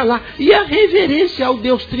 mas pera lá. E a reverência ao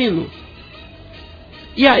Deus Trino?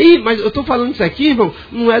 E aí, mas eu estou falando isso aqui, irmão,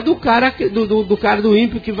 não é do cara do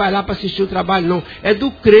ímpio que vai lá para assistir o trabalho, não. É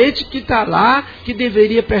do crente que está lá, que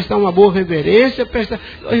deveria prestar uma boa reverência.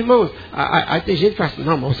 Irmãos, aí tem gente que fala assim,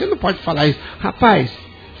 não, mas você não pode falar isso. Rapaz,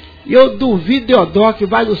 eu duvido Deodó que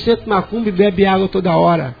vai no centro macumba e bebe água toda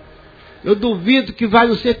hora. Eu duvido que vai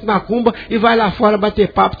no centro macumba e vai lá fora bater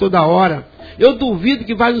papo toda hora. Eu duvido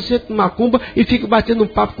que vai no centro macumba e fica batendo um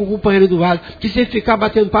papo com o companheiro do lado. Que se ele ficar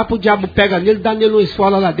batendo papo, o diabo pega nele e dá nele uma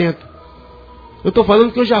esfola lá dentro. Eu estou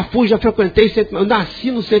falando que eu já frequentei centro, eu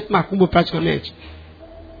nasci no centro macumba praticamente.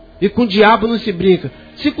 E com o diabo não se brinca.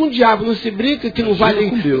 Se com o diabo não se brinca, que não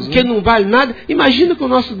vale, Deus, né? que não vale nada, imagina com o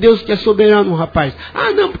nosso Deus que é soberano, rapaz.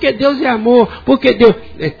 Ah, não, porque Deus é amor, porque Deus...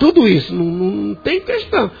 É tudo isso, não tem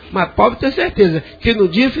questão. Mas pode ter certeza que no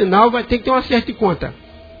dia final vai ter que ter um acerto de conta.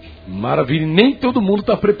 Maravilha, nem todo mundo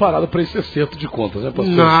está preparado para esse acerto de contas, né,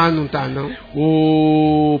 pastor? Não está, não.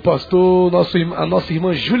 O pastor, a nossa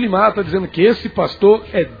irmã Julimar está dizendo que esse pastor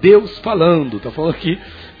é Deus falando. Está falando aqui,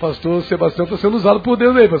 pastor Sebastião está sendo usado por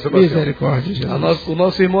Deus aí, pastor Sebastião. Misericórdia, Jesus. O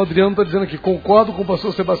nosso irmão Adriano está dizendo aqui, concordo com o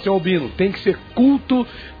pastor Sebastião Albino, tem que ser culto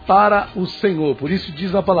para o Senhor. Por isso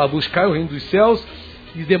diz a palavra, buscai o reino dos céus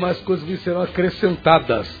e demais coisas lhe serão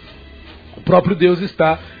acrescentadas. O próprio Deus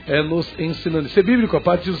está nos ensinando. Isso é bíblico, a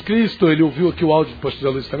parte de Jesus Cristo. Ele ouviu aqui o áudio do pastor Zé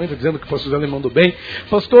Luiz também, está dizendo que o pastor Zé Luiz mandou bem.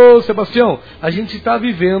 Pastor Sebastião, a gente está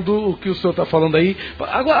vivendo o que o senhor está falando aí.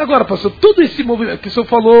 Agora, pastor, tudo esse movimento que o senhor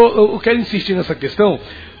falou, eu quero insistir nessa questão.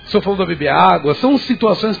 O senhor falou da beber água, são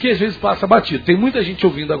situações que às vezes passa batido. Tem muita gente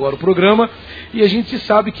ouvindo agora o programa e a gente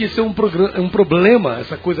sabe que esse é um problema,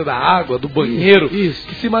 essa coisa da água, do banheiro, isso.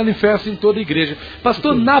 Que se manifesta em toda a igreja.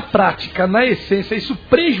 Pastor, na prática, na essência, isso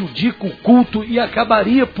prejudica o culto e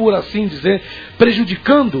acabaria, por assim dizer,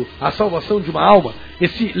 prejudicando a salvação de uma alma?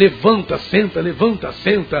 Esse levanta, senta,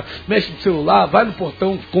 mexe no celular, vai no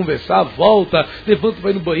portão conversar, volta, levanta,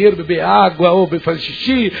 vai no banheiro beber água, ou faz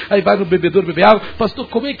xixi, aí vai no bebedouro beber água. Pastor,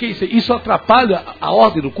 como é que é isso? Isso atrapalha a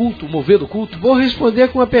ordem do culto, o mover do culto? Vou responder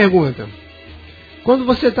com uma pergunta. Quando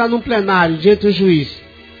você está num plenário diante do juiz,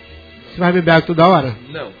 você vai beber água toda hora?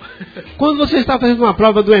 Não. Quando você está fazendo uma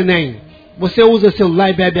prova do Enem, você usa celular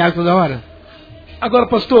e bebe água toda hora? Agora,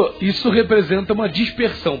 pastor, isso representa uma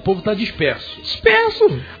dispersão. O povo está disperso.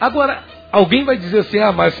 Disperso. Agora, alguém vai dizer assim,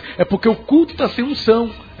 mas é porque o culto está sem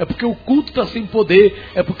unção, é porque o culto está sem poder,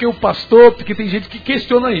 é porque o pastor, porque tem gente que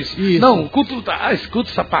questiona isso. Não, o culto está,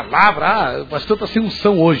 escuta essa palavra, o pastor está sem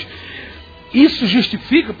unção hoje. Isso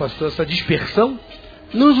justifica, pastor, essa dispersão?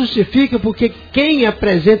 Não justifica, porque quem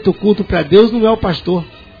apresenta o culto para Deus não é o pastor.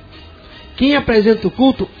 Quem apresenta o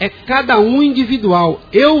culto é cada um individual.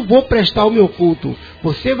 Eu vou prestar o meu culto.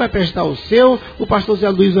 Você vai prestar o seu, o pastor Zé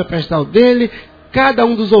Luiz vai prestar o dele, cada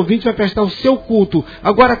um dos ouvintes vai prestar o seu culto.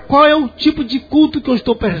 Agora, qual é o tipo de culto que eu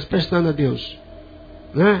estou prestando a Deus?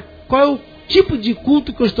 Né? Qual é o tipo de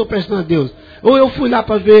culto que eu estou prestando a Deus? Ou eu fui lá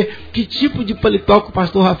para ver que tipo de paletó que o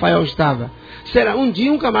pastor Rafael estava? Será? Um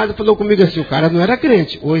dia um camarada falou comigo assim, o cara não era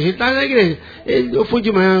crente, hoje ele está na igreja. Eu fui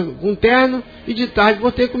de manhã com um terno e de tarde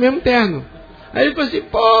voltei com o mesmo terno. Aí ele falou assim,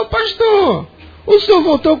 pô, pastor, o senhor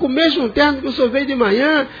voltou com o mesmo terno que o senhor veio de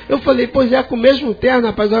manhã? Eu falei, pois é, com o mesmo terno,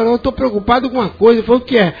 rapaz, agora eu estou preocupado com uma coisa. Ele falou, o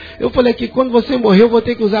que é? Eu falei que quando você morrer eu vou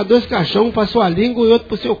ter que usar 2 caixões, um para a sua língua e outro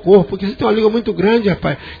para o seu corpo, porque você tem uma língua muito grande,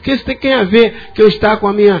 rapaz. Que isso tem a ver que eu estar com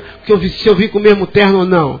a minha, se eu vi com o mesmo terno ou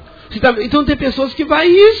não. Então tem pessoas que vai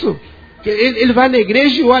isso. Ele vai na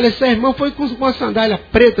igreja e olha, essa irmã foi com uma sandália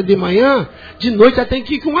preta de manhã, de noite ela tem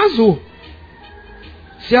que ir com azul.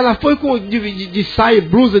 Se ela foi de saia e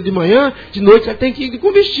blusa de manhã, de noite ela tem que ir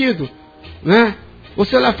com vestido. Né? Ou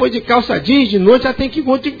se ela foi de calça jeans, de noite ela tem que ir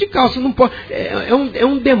com outro tipo de calça. Não pode, é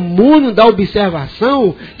um demônio da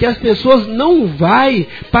observação que as pessoas não vão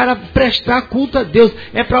para prestar culto a Deus.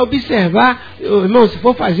 É para observar. Irmão, se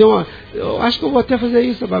for fazer uma... Eu acho que eu vou até fazer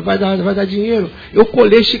isso, vai dar dinheiro. Eu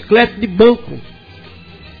colhei chiclete de banco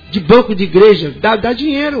de igreja, dá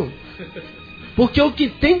dinheiro. Porque o que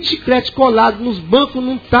tem de chiclete colado nos bancos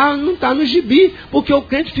não tá no gibi. Porque o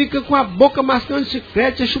crente fica com a boca mascando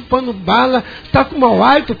chiclete, chupando bala, está com mau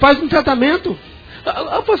hálito, faz um tratamento.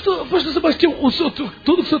 Pastor Sebastião,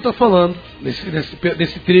 tudo que o senhor está falando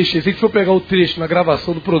nesse trecho, se a gente for pegar o trecho na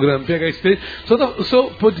gravação do programa, pegar esse trecho, o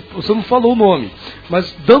senhor não falou o nome,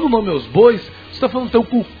 mas dando nome aos bois, você está falando então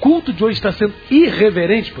que o culto de hoje está sendo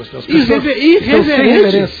irreverente, pastor?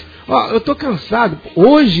 Irreverente. Ó, eu estou cansado.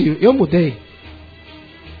 Hoje eu mudei.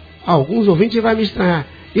 Alguns ouvintes vão me estranhar.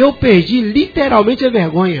 Eu perdi literalmente a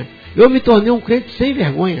vergonha. Eu me tornei um crente sem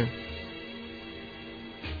vergonha.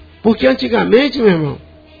 Porque antigamente, meu irmão,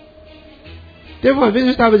 teve uma vez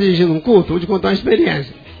eu estava dirigindo um culto, vou te contar uma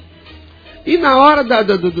experiência. E na hora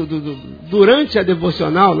durante a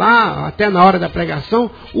devocional lá, até na hora da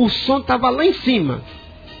pregação, o som estava lá em cima.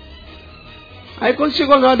 Aí quando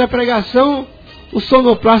chegou na hora da pregação, o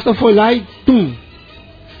sonoplasta foi lá e tum.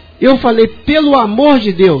 Eu falei, pelo amor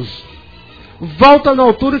de Deus, volta na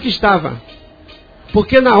altura que estava.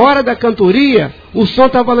 Porque na hora da cantoria, o som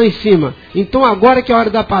estava lá em cima. Então agora que é a hora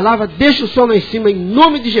da palavra, deixa o som lá em cima, em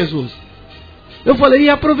nome de Jesus. Eu falei, e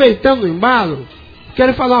aproveitando o embalo,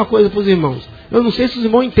 quero falar uma coisa para os irmãos. Eu não sei se os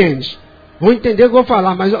irmãos entendem. Vão entender o que eu vou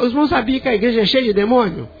falar, mas os irmãos sabiam que a igreja é cheia de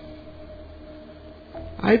demônio?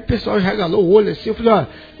 Aí o pessoal regalou o olho assim, eu falei, ó,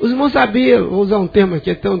 os irmãos sabiam, vou usar um termo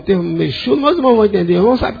aqui, até um termo meio chulo, mas os irmãos vão entender. Os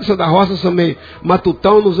irmãos sabem que eu sou da roça, eu sou meio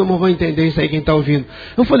matutão, os irmãos vão entender isso aí, quem está ouvindo.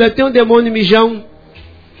 Eu falei, tem um demônio mijão,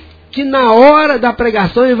 que na hora da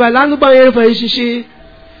pregação ele vai lá no banheiro fazer xixi.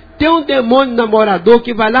 Tem um demônio namorador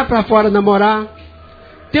que vai lá para fora namorar.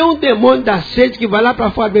 Tem um demônio da sede que vai lá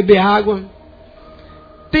para fora beber água.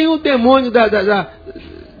 Tem um demônio da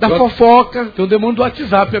fofoca. Tem um demônio do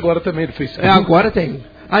WhatsApp agora também, do Facebook. Agora tem.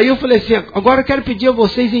 Aí eu falei assim, agora eu quero pedir a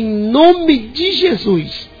vocês em nome de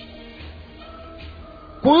Jesus.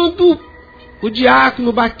 Quando o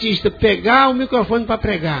diácono batista pegar o microfone para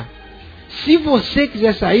pregar, se você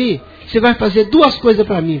quiser sair, você vai fazer duas coisas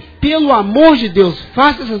para mim. Pelo amor de Deus,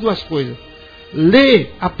 faça essas duas coisas. Lê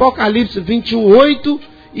Apocalipse 21:8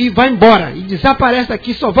 e vai embora. E desaparece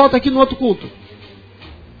daqui, só volta aqui no outro culto.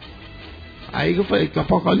 Aí eu falei que o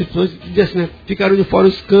Apocalipse 8 diz assim, né? Ficaram de fora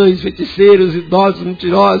os cães, feiticeiros, idosos,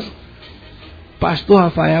 mentirosos. Pastor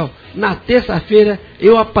Rafael, na terça-feira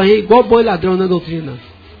eu apanhei igual boi ladrão na doutrina.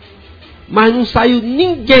 Mas não saiu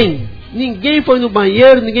ninguém. Ninguém foi no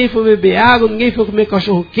banheiro, ninguém foi beber água, ninguém foi comer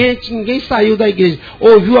cachorro quente, ninguém saiu da igreja.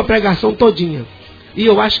 Ouviu a pregação todinha. E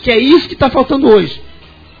eu acho que é isso que está faltando hoje.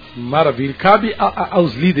 Maravilha. Cabe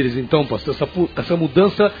aos líderes, então, pastor, essa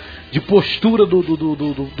mudança de postura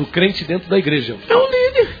do crente dentro da igreja. É um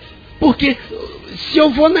líder. Porque se eu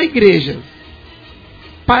vou na igreja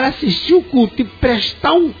para assistir o culto e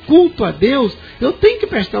prestar um culto a Deus, eu tenho que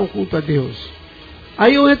prestar um culto a Deus.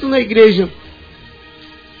 Aí eu entro na igreja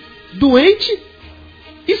doente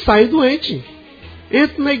e saio doente.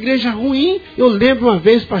 Entro na igreja ruim. Eu lembro uma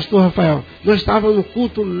vez, pastor Rafael, nós estávamos no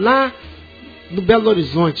culto lá no Belo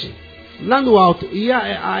Horizonte, lá no alto, e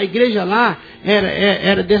a igreja lá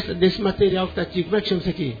era desse material que está aqui. Como é que chama isso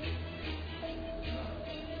aqui?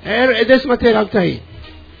 É desse material que está aí,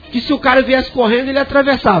 que se o cara viesse correndo ele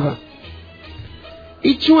atravessava.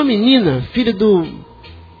 E tinha uma menina, filha do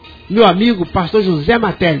meu amigo pastor José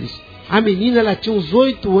Mateles. A menina, ela tinha uns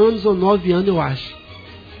 8 anos ou 9 anos, eu acho.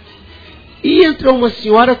 E entrou uma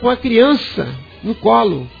senhora com a criança no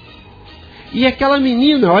colo. E aquela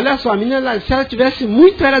menina, olha só, a menina, se ela tivesse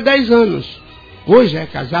muito, era 10 anos. Hoje é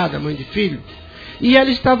casada, mãe de filho. E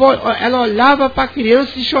ela olhava para a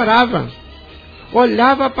criança e chorava.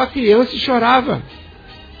 Olhava para a criança e chorava.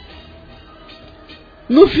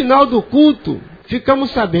 No final do culto,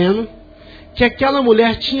 ficamos sabendo que aquela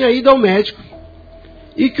mulher tinha ido ao médico.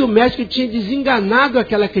 E que o médico tinha desenganado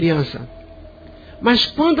aquela criança. Mas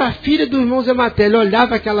quando a filha do irmão Zé Matelli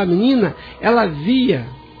olhava aquela menina, ela via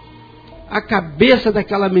a cabeça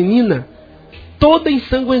daquela menina toda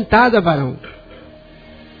ensanguentada, varão.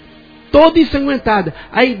 Toda ensanguentada.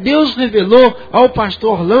 Aí Deus revelou ao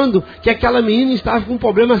pastor Orlando que aquela menina estava com um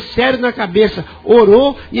problema sério na cabeça.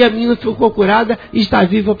 Orou e a menina ficou curada e está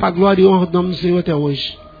viva para a glória e honra do nome do Senhor até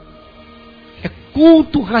hoje. É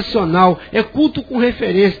culto racional, é culto com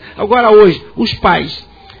referência. Agora hoje, os pais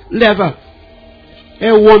levam,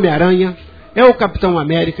 é o Homem-Aranha, é o Capitão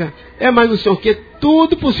América, é mais não sei o que,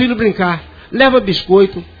 tudo para os filhos brincar. Leva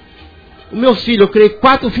biscoito. O meu filho, eu criei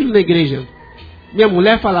 4 filhos na igreja. Minha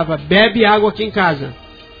mulher falava, bebe água aqui em casa.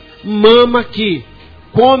 Mama aqui.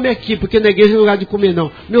 Come aqui, porque na igreja não é lugar de comer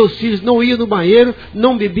não. Meus filhos não iam no banheiro,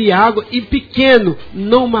 não bebiam água e pequeno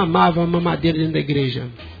não mamavam a mamadeira dentro da igreja.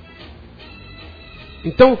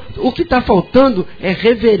 Então, o que está faltando é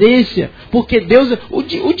reverência, porque Deus,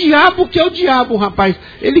 o diabo quer o diabo, rapaz.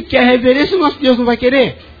 Ele quer reverência, nosso Deus não vai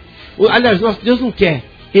querer. Aliás, nosso Deus não quer.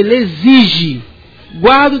 Ele exige.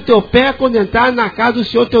 Guarda o teu pé quando entrar na casa do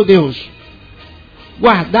Senhor teu Deus.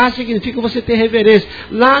 Guardar significa você ter reverência.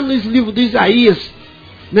 Lá nos livros de Isaías,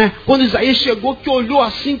 né? Quando Isaías chegou, que olhou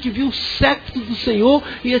assim, que viu o séquito do Senhor,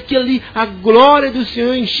 e aquele, a glória do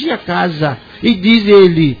Senhor enchia a casa. E diz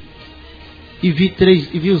ele, e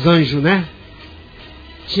vi os anjos, né?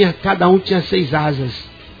 Cada um tinha 6 asas.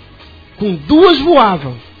 Com 2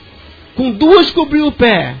 voavam, com 2 cobriam o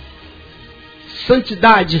pé.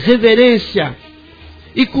 Santidade, reverência.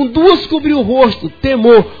 E com 2 cobriu o rosto,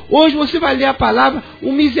 temor. Hoje você vai ler a palavra,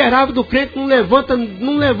 o miserável do crente não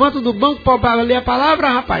levanta do banco para ler a palavra,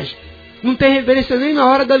 rapaz. Não tem reverência nem na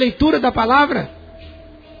hora da leitura da palavra.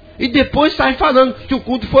 E depois sai falando que o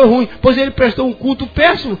culto foi ruim, pois ele prestou um culto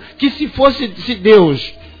péssimo, que se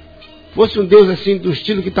Deus fosse um Deus assim do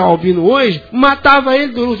estilo que está ouvindo hoje, matava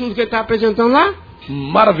ele do uso que ele está apresentando lá.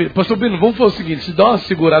 Maravilha. Pastor Bino, vamos fazer o seguinte, se dá uma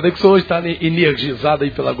segurada aí, que o senhor hoje está energizado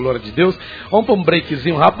aí pela glória de Deus. Vamos para um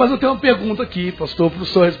breakzinho rápido, mas eu tenho uma pergunta aqui, pastor, para o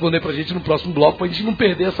senhor responder para a gente no próximo bloco, para a gente não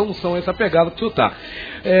perder essa unção, essa pegada que o senhor está.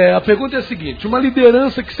 A pergunta é a seguinte, uma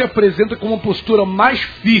liderança que se apresenta com uma postura mais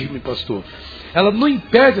firme, pastor, ela não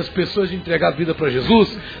impede as pessoas de entregar a vida para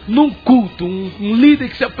Jesus. Num culto, um líder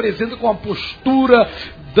que se apresenta com uma postura,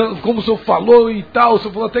 como o senhor falou e tal, o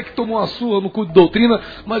senhor falou até que tomou uma surra no culto de doutrina,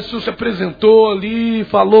 mas o senhor se apresentou ali,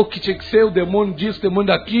 falou que tinha que ser o demônio disso, o demônio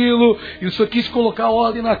daquilo, e o senhor quis colocar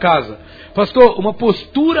ordem na casa. Pastor, uma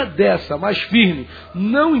postura dessa, mais firme,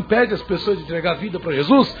 não impede as pessoas de entregar a vida para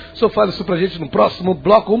Jesus? O senhor fala isso pra gente no próximo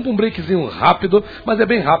bloco. Vamos para um breakzinho rápido, mas é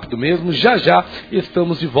bem rápido mesmo. Já já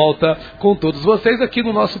estamos de volta com todos vocês aqui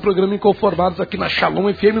no nosso programa Inconformados, aqui na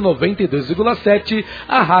Shalom FM 92,7,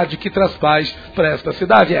 a rádio que traz paz para esta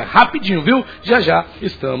cidade. É rapidinho, viu? Já já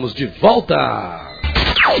estamos de volta.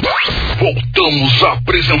 Voltamos a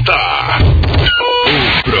apresentar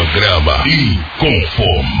o programa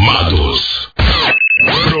Inconformados.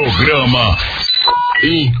 Programa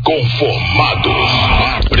Inconformados.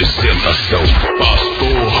 Apresentação: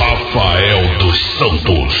 Pastor Rafael dos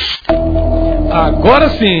Santos.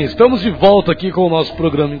 Agora sim, estamos de volta aqui com o nosso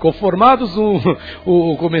programa Inconformados,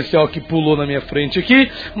 o comercial que pulou na minha frente aqui,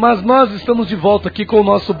 mas nós estamos de volta aqui com o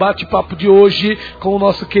nosso bate-papo de hoje, com o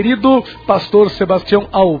nosso querido pastor Sebastião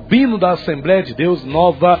Albino, da Assembleia de Deus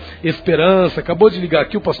Nova Esperança. Acabou de ligar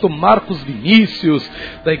aqui o pastor Marcos Vinícius,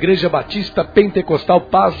 da Igreja Batista Pentecostal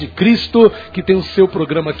Paz de Cristo, que tem o seu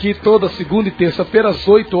programa aqui toda segunda e terça-feira às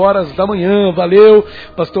 8 horas da manhã. Valeu,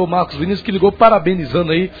 pastor Marcos Vinícius, que ligou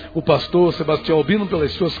parabenizando aí o pastor Sebastião Albino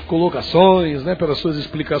pelas suas colocações, né, pelas suas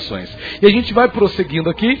explicações. E a gente vai prosseguindo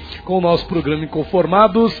aqui com o nosso programa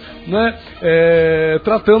Inconformados, né,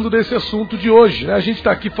 tratando desse assunto de hoje, né? A gente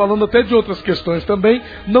está aqui falando até de outras questões também,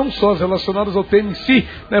 não só as relacionadas ao tema em si,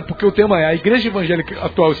 né, porque o tema é a igreja evangélica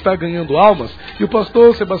atual está ganhando almas, e o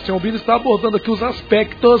pastor Sebastião Albino está abordando aqui os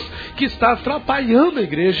aspectos que está atrapalhando a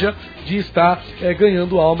igreja de estar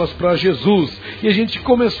ganhando almas para Jesus. E a gente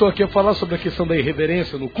começou aqui a falar sobre a questão da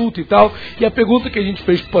irreverência no culto e tal, e a pergunta que a gente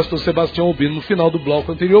fez para o pastor Sebastião Albino no final do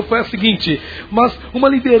bloco anterior foi a seguinte: mas uma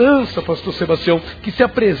liderança, pastor Sebastião, que se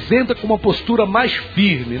apresenta com uma postura mais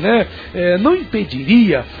firme, né, não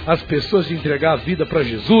impediria as pessoas de entregar a vida para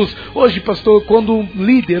Jesus? Hoje, pastor, quando um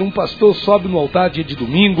líder, um pastor sobe no altar dia de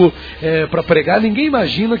domingo para pregar, ninguém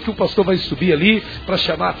imagina que o pastor vai subir ali para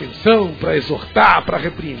chamar a atenção, para exortar, para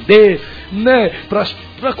repreender, né,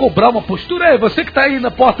 para cobrar uma postura. Você que está aí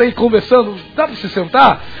na porta aí conversando, dá para se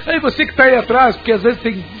sentar? Você que está aí atrás, porque às vezes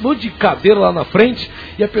tem um monte de cadeira lá na frente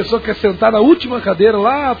e a pessoa quer sentar na última cadeira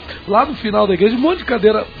lá no final da igreja, um monte de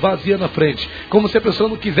cadeira vazia na frente, como se a pessoa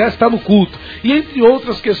não quisesse estar no culto, e entre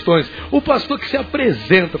outras questões. O pastor que se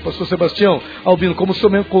apresenta, pastor Sebastião Albino, como o senhor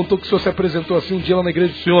mesmo contou que o senhor se apresentou assim um dia lá na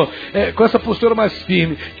igreja do senhor, com essa postura mais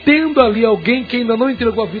firme, tendo ali alguém que ainda não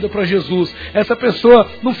entregou a vida para Jesus, essa pessoa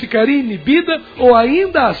não ficaria inibida, ou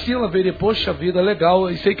ainda assim ela veria, poxa vida, legal,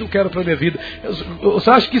 isso aí que eu quero para minha vida? Você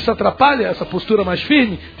acha que isso atrapalha essa postura mais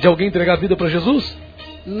firme de alguém entregar a vida para Jesus?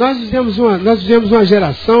 Nós vivemos uma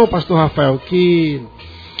geração, pastor Rafael, que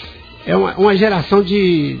é uma geração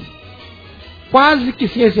de quase que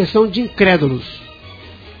sem exceção de incrédulos.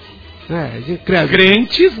 De incrédulos.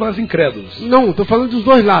 Crentes, mas incrédulos. Não, estou falando dos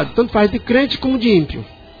dois lados, tanto faz de crente como de ímpio.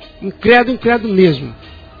 Incrédulo mesmo.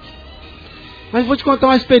 Mas vou te contar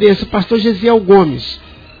uma experiência. O pastor Gesiel Gomes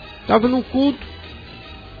estava num culto,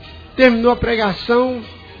 terminou a pregação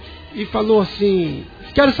e falou assim: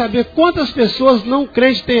 quero saber quantas pessoas não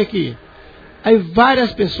crentes tem aqui. Aí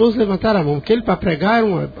várias pessoas levantaram a mão, porque ele para pregar,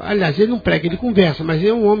 aliás, ele não prega, ele conversa, mas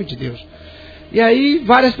ele é um homem de Deus. E aí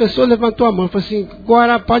várias pessoas levantou a mão e falou assim: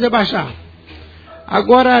 agora pode abaixar.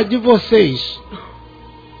 Agora de vocês,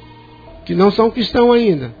 que não são cristãos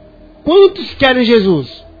ainda, quantos querem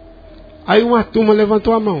Jesus? Aí uma turma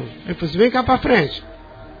levantou a mão. Ele falou assim: vem cá para frente.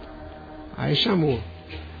 Aí chamou.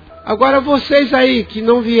 Agora vocês aí que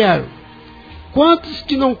não vieram, quantos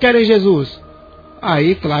que não querem Jesus?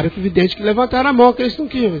 Aí, claro que evidente que levantaram a mão, que eles não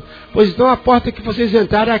queriam. Pois então a porta que vocês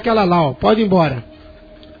entraram é aquela lá, ó, pode ir embora.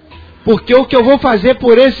 Porque o que eu vou fazer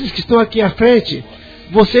por esses que estão aqui à frente,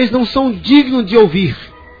 vocês não são dignos de ouvir.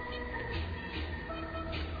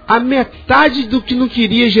 A metade do que não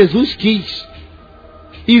queria Jesus quis.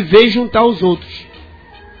 E veio juntar os outros.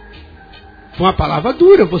 Foi uma palavra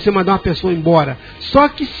dura você mandar uma pessoa embora. Só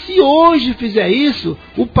que se hoje fizer isso,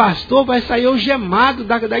 o pastor vai sair algemado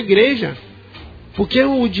da igreja. Porque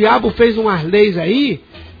o diabo fez umas leis aí.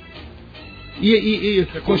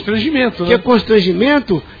 É constrangimento, né? Que é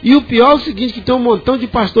constrangimento. E o pior é o seguinte: que tem um montão de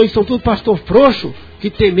pastores, são tudo pastor frouxo,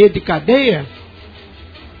 que tem medo de cadeia.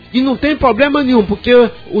 E não tem problema nenhum, porque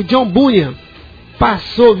o John Bunyan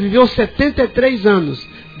viveu 73 anos.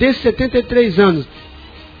 Desses 73 anos,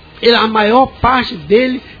 A maior parte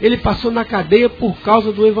dele, ele passou na cadeia por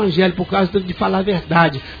causa do evangelho, por causa de falar a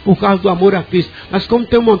verdade, por causa do amor a Cristo. Mas como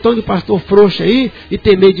tem um montão de pastor frouxo aí, e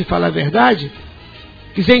tem medo de falar a verdade,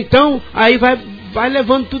 quer dizer, então, aí vai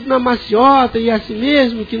levando tudo na maciota, e assim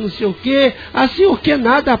mesmo, que não sei o quê. Assim o que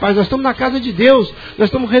nada, rapaz, nós estamos na casa de Deus, nós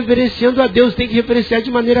estamos reverenciando a Deus, tem que reverenciar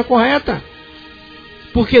de maneira correta.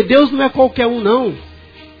 Porque Deus não é qualquer um, não.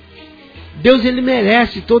 Deus, ele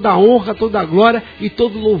merece toda a honra, toda a glória e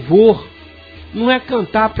todo louvor. Não é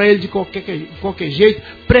cantar para ele de qualquer jeito,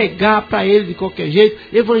 pregar para ele de qualquer jeito,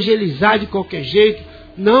 evangelizar de qualquer jeito.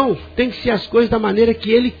 Não, tem que ser as coisas da maneira que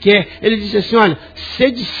ele quer. Ele disse assim, olha,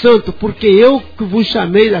 sede santo, porque eu que vos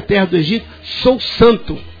chamei da terra do Egito, sou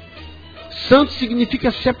santo. Santo significa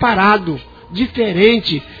separado,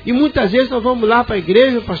 diferente. E muitas vezes nós vamos lá para a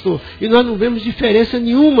igreja, pastor, e nós não vemos diferença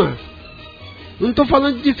nenhuma. Não estou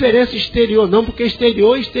falando de diferença exterior, não, porque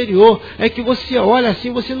exterior é exterior. É que você olha assim,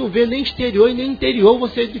 você não vê nem exterior e nem interior,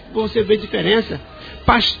 você vê diferença.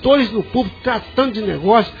 Pastores no púlpito tratando de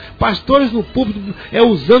negócio, pastores no púlpito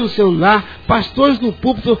usando o celular, pastores no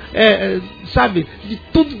púlpito, sabe, de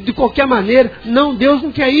tudo, de qualquer maneira. Não, Deus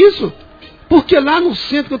não quer isso. Porque lá no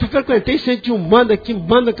centro que eu frequentei, centro de Umbanda,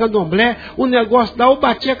 Quimbanda, Candomblé, o negócio lá, ou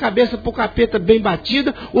batia a cabeça pro capeta bem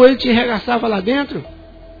batida, ou ele te arregaçava lá dentro.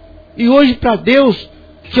 E hoje para Deus,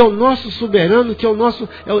 que é o nosso soberano, que é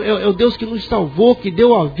o Deus que nos salvou, que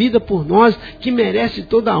deu a vida por nós, que merece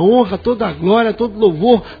toda a honra, toda a glória, todo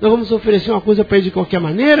louvor, nós vamos oferecer uma coisa para ele de qualquer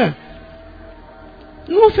maneira?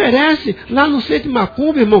 Não oferece. Lá no centro de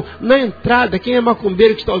macumba, irmão, na entrada, quem é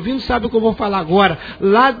macumbeiro que está ouvindo sabe o que eu vou falar agora.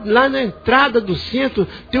 Lá na entrada do centro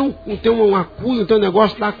tem um acúio, tem um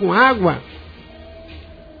negócio lá com água,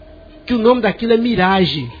 que o nome daquilo é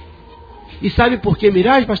miragem. E sabe por que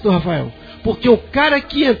miragem, pastor Rafael? Porque o cara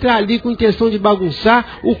que entrar ali com intenção de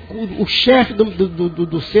bagunçar, o chefe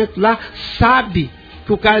do centro lá sabe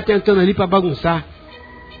que o cara está entrando ali para bagunçar.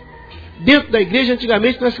 Dentro da igreja,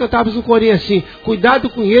 antigamente, nós cantávamos um corinho assim, cuidado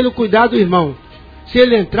com ele, cuidado do irmão. Se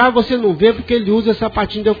ele entrar, você não vê porque ele usa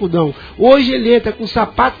sapatinho de algodão. Hoje ele entra com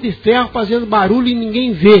sapato de ferro fazendo barulho e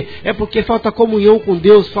ninguém vê. É porque falta comunhão com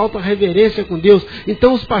Deus, falta reverência com Deus.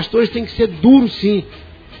 Então os pastores têm que ser duros sim.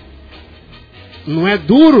 Não é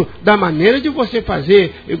duro da maneira de você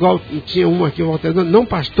fazer, igual tinha um aqui, não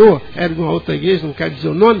pastor, era de uma outra igreja, não quero dizer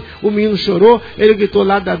o nome, o menino chorou, ele gritou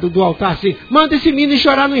lá do altar assim, manda esse menino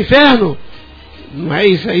chorar no inferno. Não é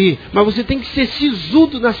isso aí, mas você tem que ser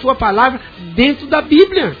sisudo na sua palavra dentro da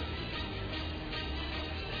Bíblia.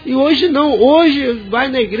 E hoje não, hoje vai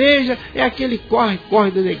na igreja, é aquele corre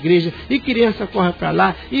dentro da igreja, e criança corre para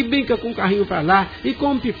lá, e brinca com o carrinho para lá, e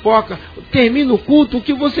come pipoca, termina o culto, o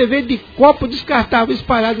que você vê de copo descartável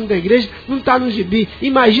espalhado dentro da igreja, não está no gibi.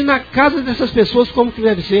 Imagina a casa dessas pessoas como que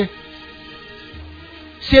deve ser.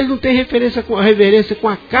 Se ele não tem reverência com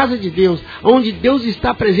a casa de Deus, onde Deus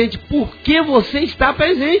está presente, por que você está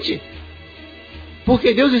presente?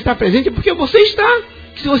 Porque Deus está presente, é porque você está.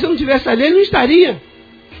 Se você não tivesse ali, ele não estaria.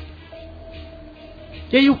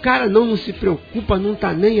 E aí o cara não se preocupa, não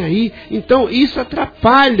está nem aí. Então isso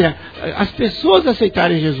atrapalha as pessoas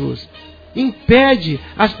aceitarem Jesus. Impede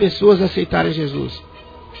as pessoas aceitarem Jesus.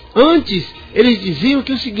 Antes, eles diziam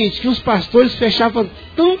que o seguinte, que os pastores fechavam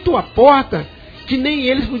tanto a porta que nem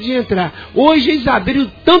eles podiam entrar. Hoje eles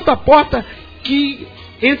abriram tanto a porta que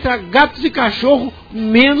entra gatos e cachorro,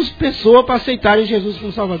 menos pessoa para aceitarem Jesus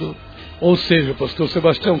como Salvador. Ou seja, pastor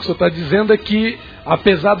Sebastião, o que o senhor está dizendo é que,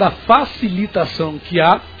 apesar da facilitação que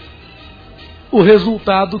há, o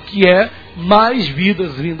resultado que é mais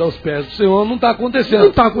vidas vindo aos pés do Senhor não está acontecendo. Não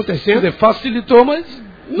está acontecendo. Quer dizer, facilitou, mas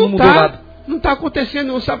não mudou nada. Não está acontecendo,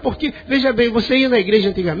 não sabe por quê? Veja bem, você ia na igreja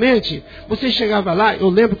antigamente, você chegava lá, eu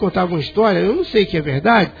lembro que contava uma história, eu não sei que é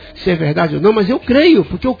verdade, se é verdade ou não, mas eu creio,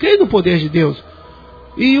 porque eu creio no poder de Deus.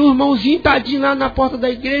 E o irmãozinho tadinho lá na porta da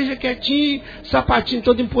igreja, quietinho, sapatinho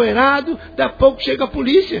todo empoeirado, daqui a pouco chega a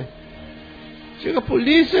polícia. Chega a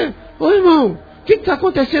polícia, ô irmão, o que está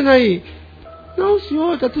acontecendo aí? Não,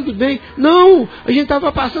 senhor, está tudo bem. Não, a gente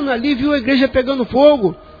estava passando ali, viu a igreja pegando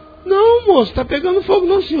fogo. Não, moço, está pegando fogo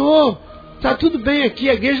não, senhor. Está tudo bem aqui,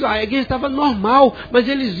 a igreja estava normal, mas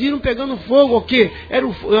eles viram pegando fogo, o quê?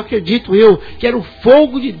 Eu acredito que era o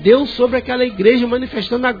fogo de Deus sobre aquela igreja,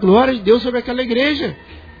 manifestando a glória de Deus sobre aquela igreja.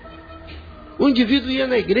 O indivíduo ia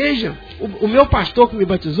na igreja, o meu pastor que me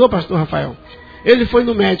batizou, pastor Rafael, ele foi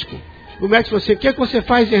no médico. O médico falou assim, o que é que você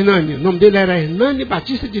faz, Hernani? O nome dele era Hernani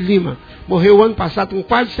Batista de Lima, morreu o ano passado com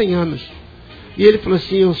quase 100 anos. E ele falou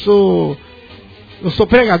assim, eu sou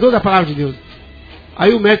pregador da palavra de Deus.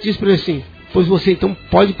 Aí o médico disse para ele assim, pois você então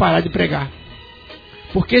pode parar de pregar.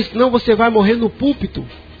 Porque senão você vai morrer no púlpito.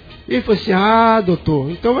 Ele falou assim, ah,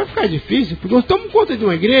 doutor, então vai ficar difícil, porque eu tomo conta de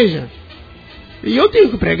uma igreja, e eu tenho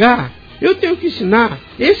que pregar, eu tenho que ensinar,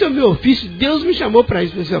 esse é o meu ofício, Deus me chamou para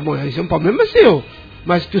isso. Eu disse, bom, esse é um problema seu,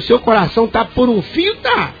 mas que o seu coração está por um fio,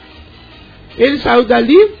 tá. Ele saiu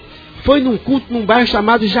dali, foi num culto num bairro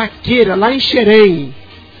chamado Jaqueira, lá em Xerém.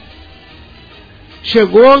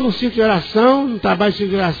 Chegou no círculo de oração, no trabalho de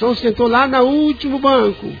círculo de oração, sentou lá no último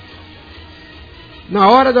banco. Na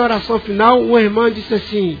hora da oração final, uma irmã disse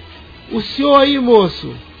assim, o senhor aí,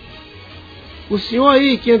 moço, o senhor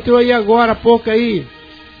aí, que entrou aí agora há pouco aí,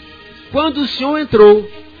 quando o senhor entrou,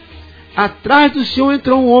 atrás do senhor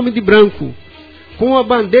entrou um homem de branco, com uma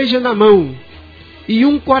bandeja na mão, e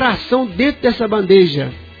um coração dentro dessa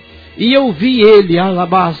bandeja. E eu vi ele,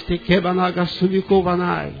 alabaste, quebanaga,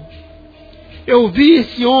 subicovanai. Eu vi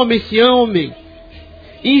esse homem,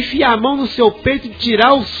 enfiar a mão no seu peito e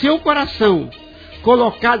tirar o seu coração,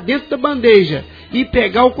 colocar dentro da bandeja e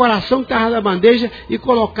pegar o coração que estava na bandeja e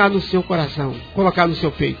colocar no seu coração, colocar no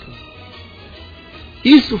seu peito.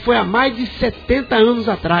 Isso foi há mais de 70 anos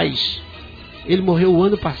atrás. Ele morreu o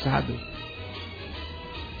ano passado.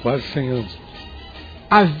 Quase 100 anos.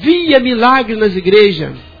 Havia milagre nas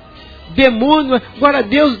igrejas. Demônio. Agora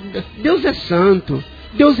Deus é santo.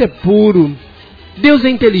 Deus é puro. Deus é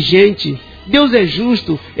inteligente. Deus é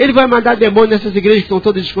justo. Ele vai mandar demônio nessas igrejas que estão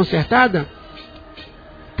todas desconcertadas?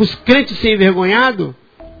 Para os crentes serem envergonhados?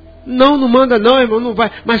 Não manda não, irmão, não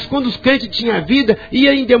vai. Mas quando os crentes tinham vida,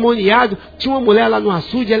 ia endemoniado. Tinha uma mulher lá no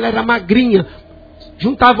açude, ela era magrinha.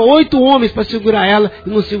 Juntava 8 homens para segurar ela e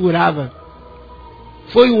não segurava.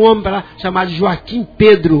 Foi um homem para lá, chamado Joaquim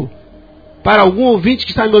Pedro. Para algum ouvinte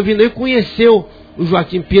que está me ouvindo aí, conheceu o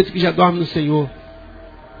Joaquim Pedro, que já dorme no Senhor.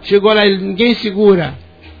 Chegou lá, ele, ninguém segura.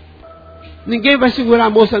 Ninguém vai segurar a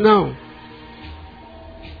moça, não.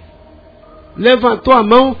 Levantou a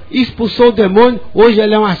mão e expulsou o demônio. Hoje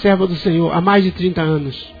ela é uma serva do Senhor, há mais de 30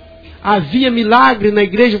 anos. Havia milagre na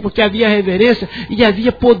igreja porque havia reverência e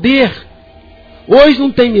havia poder. Hoje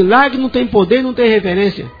não tem milagre, não tem poder, não tem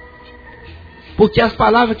reverência. Porque as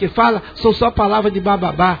palavras que fala são só palavras de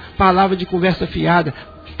bababá, palavras de conversa fiada.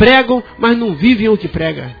 Pregam, mas não vivem o que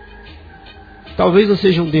prega. Talvez eu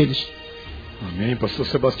seja um deles. Amém, pastor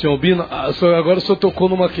Sebastião Albino. Agora o senhor tocou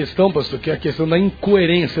numa questão, pastor, que é a questão da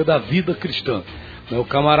incoerência da vida cristã. O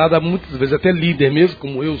camarada, muitas vezes até líder mesmo,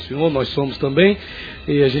 como eu, o senhor, nós somos também,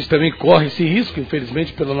 e a gente também corre esse risco,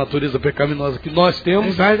 infelizmente, pela natureza pecaminosa que nós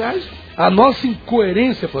temos. É verdade. A nossa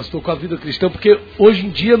incoerência, pastor, com a vida cristã, porque hoje em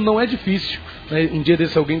dia não é difícil. Né? Um dia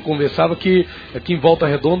desse alguém conversava que aqui em Volta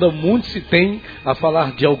Redonda muito se tem a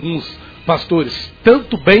falar de alguns pastores,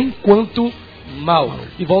 tanto bem quanto mal.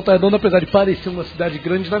 E Volta Redonda, apesar de parecer uma cidade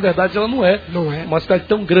grande, na verdade ela não é. Não é. Uma cidade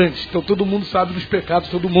tão grande. Então todo mundo sabe dos pecados,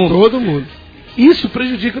 todo mundo. Todo mundo. Isso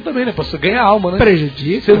prejudica também, né, pastor? Ganha alma, né?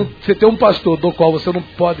 Prejudica. Você tem um pastor do qual você não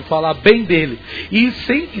pode falar bem dele. E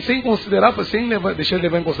sem considerar, deixar ele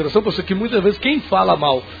levar em consideração, pastor, que muitas vezes quem fala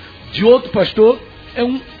mal de outro pastor é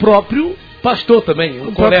um próprio pastor também,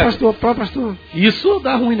 um colega. Próprio pastor. Isso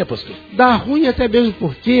dá ruim, né, pastor? Dá ruim até mesmo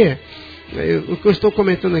porque o que eu estou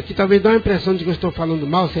comentando aqui talvez dá uma impressão de que eu estou falando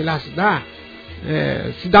mal, sei lá se dá.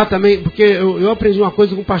 Se dá também, porque eu aprendi uma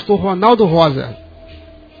coisa com o pastor Ronaldo Rosa.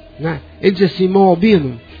 Né? Ele diz assim, irmão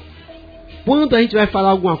Albino, quando a gente vai falar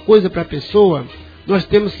alguma coisa para a pessoa, nós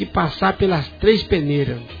temos que passar pelas 3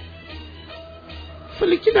 peneiras. Eu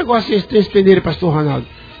falei, que negócio é esse 3 peneiras, pastor Ronaldo?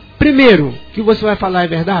 Primeiro, que você vai falar é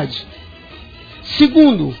verdade.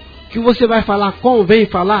 Segundo, que você vai falar convém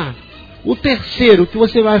falar. O terceiro, que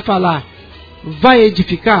você vai falar vai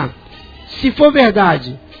edificar. Se for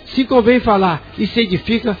verdade, se convém falar e se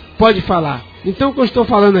edifica, pode falar. Então o que eu estou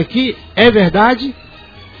falando aqui é verdade,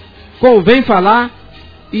 convém falar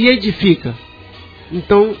e edifica.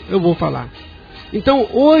 Então eu vou falar. Então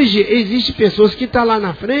hoje existem pessoas que estão lá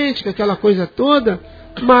na frente, com aquela coisa toda,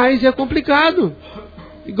 mas é complicado.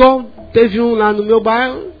 Igual teve um lá no meu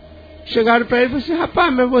bairro, chegaram para ele e falaram assim,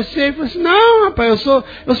 rapaz, mas você? Ele falou assim, não, rapaz,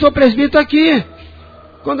 eu sou presbítero aqui.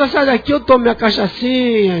 Quando eu saio daqui eu tomo minha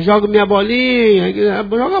cachaçinha, jogo minha bolinha,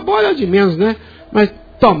 jogo a bola de menos, né? Mas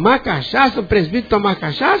tomar cachaça, o presbítero tomar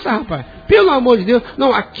cachaça, rapaz? Pelo amor de Deus.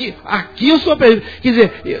 Não, aqui eu sou presbítero. Quer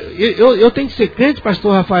dizer, eu tenho que ser crente,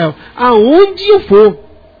 pastor Rafael, aonde eu for.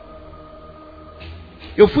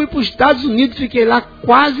 Eu fui para os Estados Unidos, fiquei lá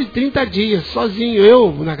quase 30 dias, sozinho.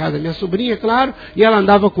 Eu, na casa da minha sobrinha, claro, e ela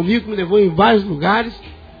andava comigo, me levou em vários lugares.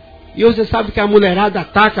 E você sabe que a mulherada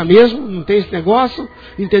ataca mesmo, não tem esse negócio,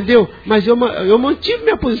 entendeu? Mas eu mantive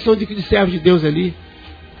minha posição de servo de Deus ali.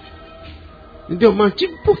 Entendeu?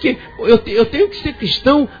 Mantive porque eu tenho que ser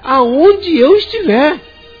cristão aonde eu estiver.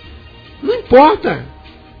 Não importa.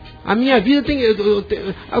 A minha vida tem...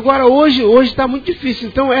 Agora, hoje está muito difícil.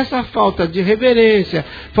 Então, essa falta de reverência,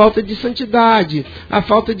 falta de santidade, a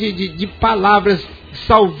falta de palavras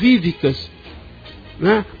salvíficas,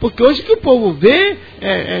 né? Porque hoje que o povo vê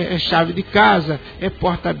é chave de casa, é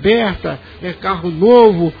porta aberta, é carro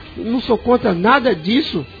novo. Não sou contra nada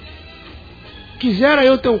disso. Quisera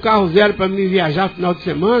eu ter um carro zero para me viajar no final de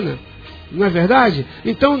semana, não é verdade?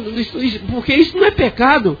 Então, porque isso não é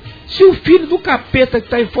pecado. Se o filho do capeta que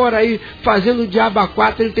está aí fora aí, fazendo o diabo a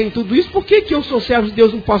quatro, ele tem tudo isso, por que eu sou servo de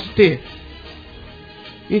Deus não posso ter?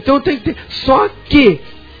 Então tem que ter. Só que,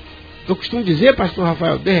 eu costumo dizer, pastor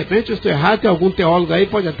Rafael, de repente eu estou errado, tem algum teólogo aí,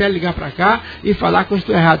 pode até ligar para cá e falar que eu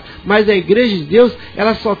estou errado. Mas a igreja de Deus,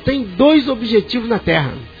 ela só tem 2 objetivos na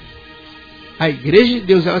terra. A igreja de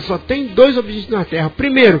Deus, ela só tem 2 objetivos na terra.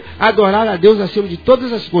 Primeiro, adorar a Deus acima de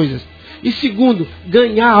todas as coisas. E segundo,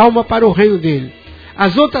 ganhar alma para o reino dele.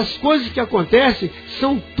 As outras coisas que acontecem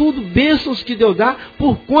são tudo bênçãos que Deus dá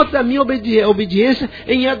por conta da minha obediência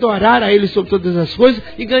em adorar a Ele sobre todas as coisas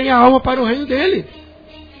e ganhar alma para o reino dele.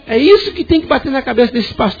 É isso que tem que bater na cabeça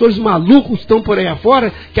desses pastores malucos que estão por aí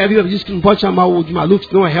afora, que a Bíblia diz que não pode chamar o de maluco,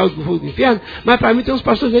 senão é réu do fogo do inferno. Mas para mim tem uns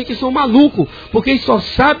pastores aí que são malucos, porque eles só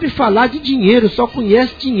sabem falar de dinheiro, só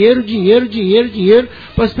conhecem dinheiro,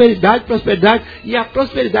 prosperidade. E a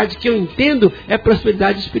prosperidade que eu entendo é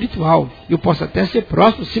prosperidade espiritual. Eu posso até ser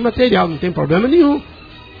próspero, sim, material, não tem problema nenhum.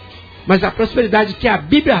 Mas a prosperidade que a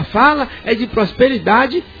Bíblia fala é de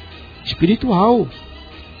prosperidade espiritual.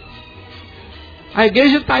 A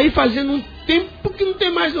igreja está aí fazendo um tempo que não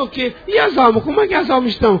tem mais o quê? E as almas? Como é que as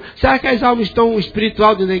almas estão? Será que as almas estão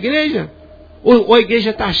espiritual dentro da igreja? Ou a igreja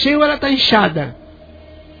está cheia ou ela está inchada?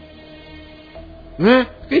 Né?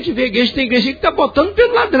 Porque a gente vê igreja, tem igreja que está botando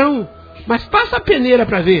pelo ladrão. Mas passa a peneira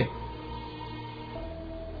para ver.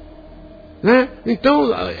 Né?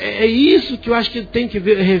 Então, é isso que eu acho que tem que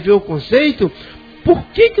rever o conceito. Por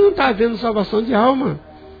que não está havendo salvação de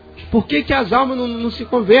alma? Por que as almas não se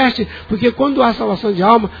convertem? Porque quando há salvação de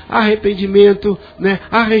alma, há arrependimento, né?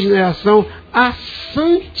 Há regeneração, há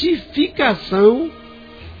santificação,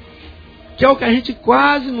 que é o que a gente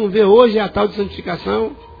quase não vê hoje, é a tal de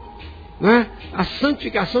santificação. Né? A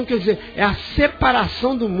santificação, quer dizer, é a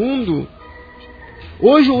separação do mundo.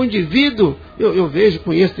 Hoje o indivíduo, eu vejo,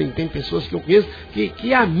 conheço, tem pessoas que eu conheço,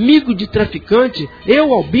 que é amigo de traficante.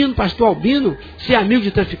 Eu, Albino, pastor Albino, ser amigo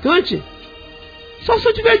de traficante? Só se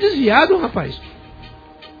eu tiver desviado, rapaz.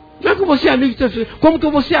 Não é que eu vou ser amigo de traficante. Como que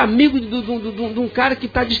eu vou ser amigo de um cara que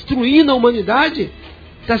está destruindo a humanidade?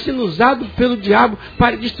 Está sendo usado pelo diabo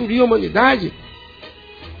para destruir a humanidade?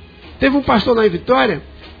 Teve um pastor lá em Vitória,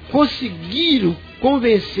 conseguiram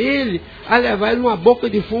convencer ele a levar ele numa boca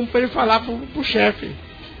de fumo para ele falar para o chefe.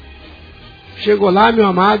 Chegou lá, meu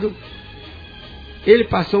amado, ele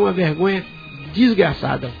passou uma vergonha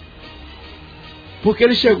desgraçada. Porque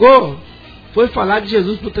ele chegou, foi falar de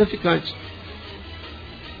Jesus para o traficante.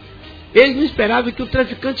 Ele não esperava que o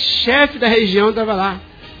traficante chefe da região estava lá.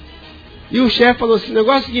 E o chefe falou assim, o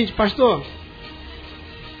negócio é o seguinte, pastor,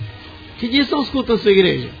 que dias são os cultos na sua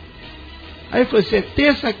igreja? Aí ele falou assim, é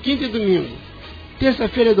terça, quinta e domingo.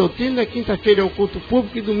 Terça-feira é doutrina, quinta-feira é o culto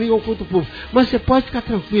público e domingo é o culto público. Mas você pode ficar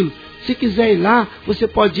tranquilo. Se quiser ir lá, você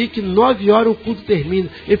pode ir que 9 horas o culto termina.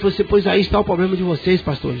 Ele falou assim, pois aí está o problema de vocês,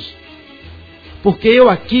 pastores. Porque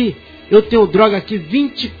eu tenho droga aqui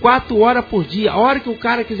 24 horas por dia. A hora que o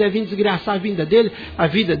cara quiser vir desgraçar a vida dele,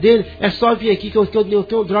 é só vir aqui que eu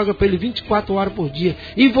tenho droga para ele 24 horas por dia.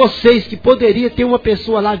 E vocês que poderiam ter uma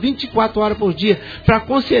pessoa lá 24 horas por dia para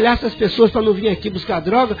aconselhar essas pessoas para não vir aqui buscar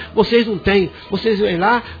droga, vocês não têm. Vocês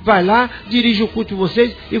vai lá, dirige o culto de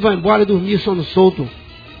vocês e vai embora dormir sono solto.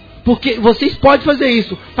 Porque vocês podem fazer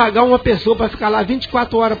isso, pagar uma pessoa para ficar lá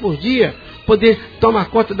 24 horas por dia, poder tomar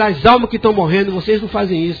conta das almas que estão morrendo, vocês não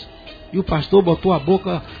fazem isso. E o pastor botou a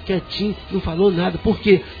boca quietinho, não falou nada. Por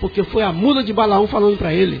quê? Porque foi a mula de Balaão falando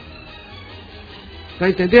para ele. Está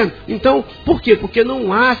entendendo? Então, por quê? Porque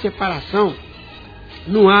não há separação.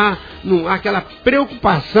 Não há aquela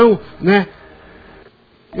preocupação, né?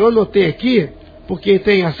 Eu anotei aqui, porque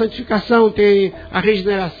tem a santificação, tem a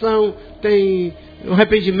regeneração, tem o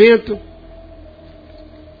arrependimento.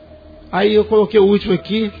 Aí eu coloquei o último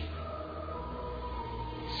aqui.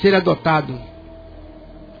 Ser adotado.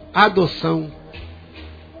 Adoção.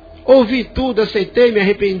 Ouvi tudo, aceitei, me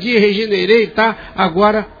arrependi, regenerei, tá?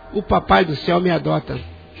 Agora o papai do céu me adota.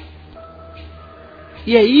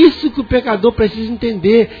 E é isso que o pecador precisa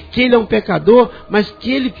entender, que ele é um pecador, mas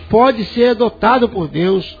que ele pode ser adotado por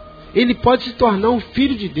Deus. Ele pode se tornar um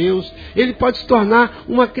filho de Deus. Ele pode se tornar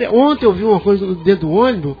uma criança. Ontem eu vi uma coisa dentro do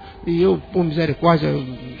ônibus, e eu, por misericórdia,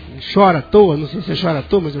 chora à toa, não sei se você chora à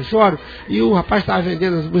toa, mas eu choro. E o rapaz estava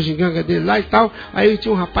vendendo as bugigangas dele lá e tal. Aí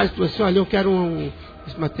tinha um rapaz que falou assim, olha, eu quero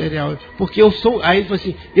esse material, porque eu sou, aí ele falou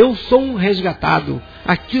assim, eu sou um resgatado.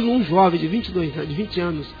 Aquilo, um jovem de 22 anos, de 20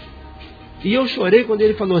 anos. E eu chorei quando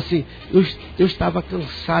ele falou assim, eu estava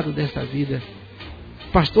cansado dessa vida.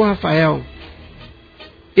 Pastor Rafael,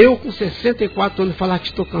 eu com 64 anos falar que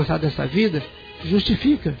estou cansado dessa vida,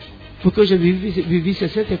 justifica. Porque eu já vivi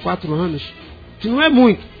 64 anos, que não é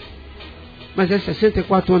muito, mas é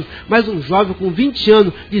 64 anos. Mas um jovem com 20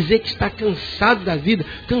 anos dizer que está cansado da vida,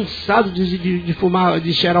 cansado de fumar,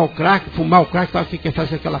 de cheirar o crack, fumar o crack, que quer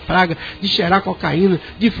fazer aquela praga, de cheirar cocaína,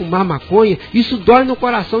 de fumar maconha, isso dói no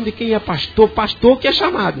coração de quem é pastor que é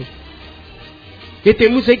chamado. E tem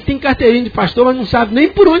muitos aí que tem carteirinha de pastor, mas não sabe nem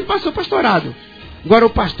por onde passou o pastorado. Agora,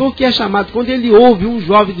 o pastor que é chamado, quando ele ouve um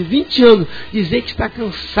jovem de 20 anos dizer que está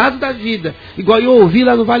cansado da vida, igual eu ouvi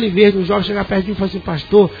lá no Vale Verde, um jovem chegar perto de mim e falar assim,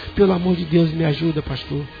 pastor, pelo amor de Deus, me ajuda,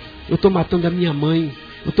 pastor. Eu estou matando a minha mãe,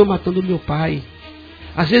 eu estou matando o meu pai.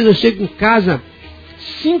 Às vezes eu chego em casa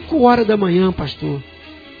 5 horas da manhã, pastor.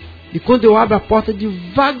 E quando eu abro a porta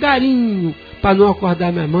devagarinho, para não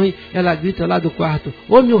acordar minha mãe, ela grita lá do quarto,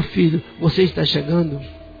 ô meu filho, você está chegando?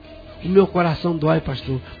 O meu coração dói,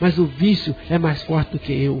 pastor, mas o vício é mais forte do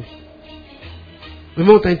que eu. O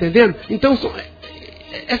irmão está entendendo? Então,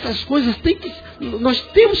 essas coisas nós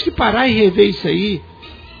temos que parar e rever isso aí.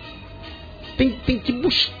 Tem que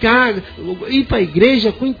buscar, ir para a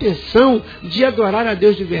igreja com intenção de adorar a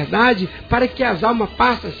Deus de verdade, para que as almas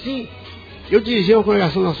passem assim. Eu dirigi uma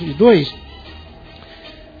congregação nossa de 2,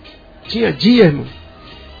 tinha dia, irmão,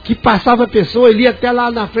 que passava a pessoa, ele ia até lá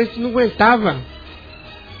na frente e não aguentava.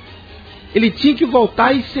 Ele tinha que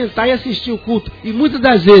voltar e sentar e assistir o culto. E muitas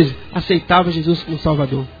das vezes aceitava Jesus como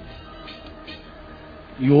Salvador.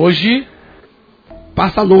 E hoje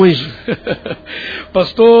passa longe.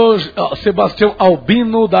 Pastor Sebastião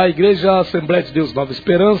Albino, da Igreja Assembleia de Deus Nova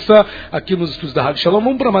Esperança, aqui nos estúdios da Rádio Shalom.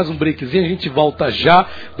 Vamos para mais um breakzinho, a gente volta já,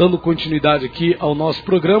 dando continuidade aqui ao nosso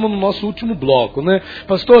programa, no nosso último bloco, né?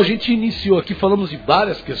 Pastor, a gente iniciou aqui, falamos de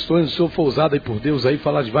várias questões, o senhor foi usado aí por Deus aí,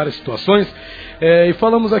 falar de várias situações, e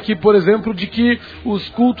falamos aqui, por exemplo, de que os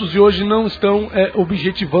cultos de hoje não estão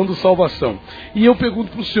objetivando salvação. E eu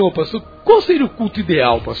pergunto para o senhor, pastor, qual seria o culto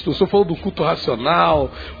ideal, pastor? O senhor falou do culto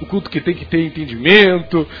racional, o culto que tem que ter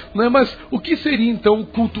entendimento, né? Mas o que seria então o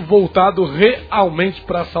culto voltado realmente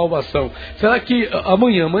para a salvação? Será que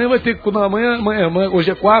amanhã vai ter,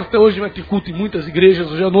 hoje é quarta, hoje vai ter culto em muitas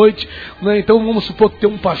igrejas hoje à noite, né? Então vamos supor que tem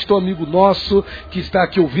um pastor amigo nosso que está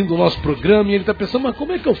aqui ouvindo o nosso programa e ele está pensando, mas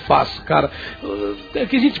como é que eu faço, cara? É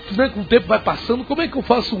que a gente, né, com o tempo vai passando, como é que eu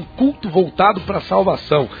faço um culto voltado para a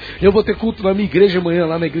salvação? Eu vou ter culto na minha igreja amanhã,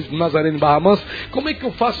 lá na igreja do Nazareno em Barra Mansa, como é que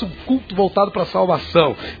eu faço um culto voltado para a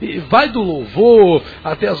salvação? E vai do louvor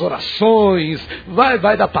até as orações,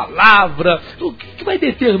 vai da palavra. O que vai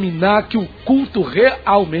determinar que o culto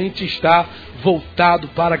realmente está voltado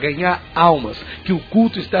para ganhar almas, que o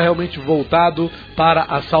culto está realmente voltado para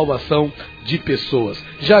a salvação de pessoas?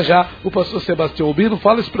 Já o pastor Sebastião Albino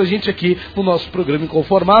fala isso pra gente aqui no nosso programa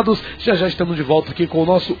Inconformados. Já estamos de volta aqui com o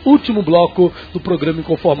nosso último bloco do programa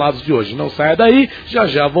Inconformados de hoje. Não saia daí,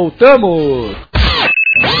 já voltamos.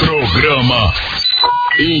 Programa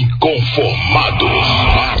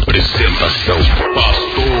Inconformados. Apresentação: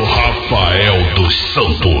 Pastor Rafael dos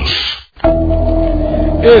Santos.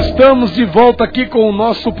 Estamos de volta aqui com o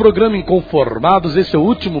nosso programa Inconformados. Esse é o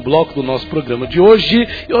último bloco do nosso programa de hoje.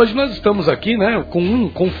 E hoje nós estamos aqui, né, com um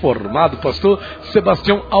inconformado, pastor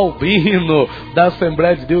Sebastião Albino, da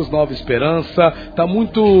Assembleia de Deus Nova Esperança. Está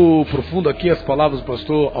muito profundo aqui as palavras do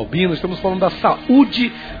pastor Albino. Estamos falando da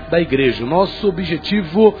saúde da igreja. O nosso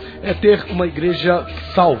objetivo é ter uma igreja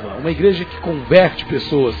salva, uma igreja que converte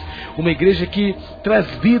pessoas, uma igreja que traz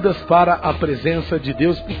vidas para a presença de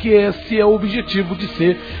Deus, porque esse é o objetivo de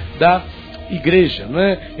ser da igreja,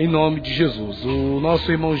 né? Em nome de Jesus. O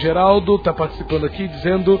nosso irmão Geraldo está participando aqui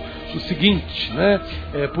dizendo o seguinte, né?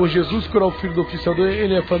 Por Jesus curar o filho do oficiador,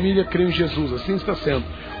 ele e a família crê em Jesus. Assim está sendo.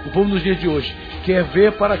 O povo nos dias de hoje quer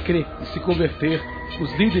ver para crer e se converter.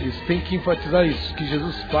 Os líderes têm que enfatizar isso, que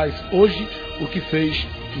Jesus faz hoje o que fez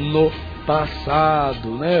no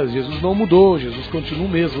passado, né? Jesus não mudou, Jesus continua o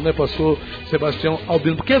mesmo, né, pastor Sebastião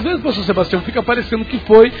Albino? Porque às vezes, pastor Sebastião, fica parecendo que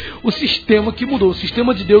foi o sistema que mudou. O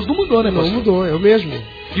sistema de Deus não mudou, né, pastor? Não mudou, é o mesmo.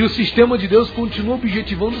 E o sistema de Deus continua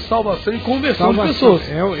objetivando salvação e conversão de pessoas.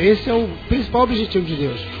 Esse é o principal objetivo de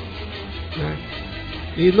Deus, né?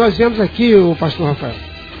 E nós vemos aqui, o pastor Rafael,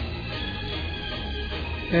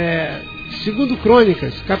 2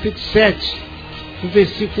 Crônicas, capítulo 7, no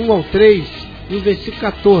versículo 1 ao 3 e no versículo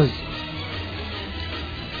 14.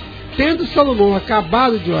 Tendo Salomão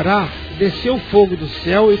acabado de orar, desceu fogo do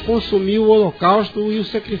céu e consumiu o holocausto e o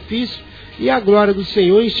sacrifício, e a glória do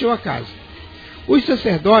Senhor encheu a casa. Os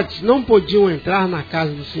sacerdotes não podiam entrar na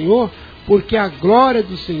casa do Senhor, porque a glória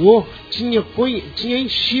do Senhor tinha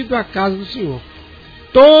enchido a casa do Senhor.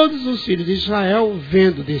 Todos os filhos de Israel,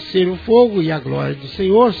 vendo descer o fogo e a glória do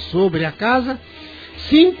Senhor sobre a casa,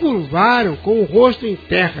 se encurvaram com o rosto em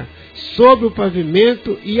terra, sobre o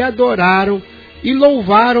pavimento, e adoraram e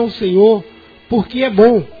louvaram o Senhor, porque é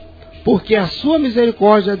bom, porque a sua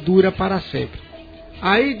misericórdia dura para sempre.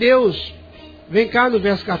 Aí Deus, vem cá no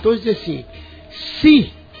verso 14, diz assim: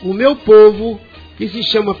 se o meu povo, que se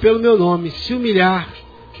chama pelo meu nome, se humilhar,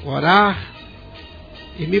 orar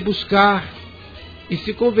e me buscar, e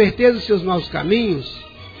se converter dos seus maus caminhos,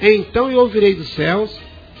 então eu ouvirei dos céus,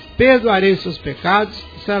 perdoarei seus pecados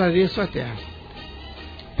e sararei a sua terra.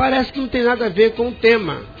 Parece que não tem nada a ver com o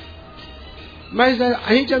tema. Mas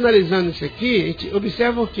a gente analisando isso aqui, a gente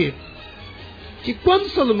observa o quê? Que quando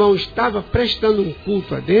Salomão estava prestando um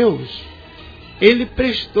culto a Deus, ele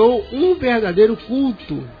prestou um verdadeiro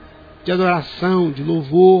culto de adoração, de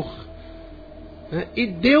louvor, né? E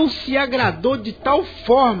Deus se agradou de tal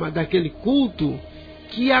forma daquele culto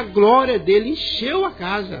que a glória dele encheu a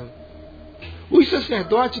casa. Os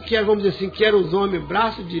sacerdotes, que eram, vamos dizer assim, que eram os homens,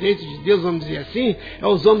 braço direito de Deus, vamos dizer assim,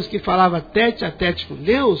 os homens que falavam tete a tete com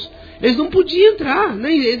Deus, eles não podiam entrar,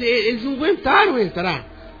 eles não aguentaram entrar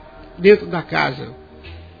dentro da casa.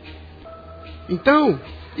 Então,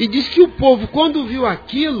 e diz que o povo, quando viu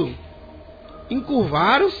aquilo,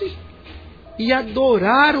 encurvaram-se e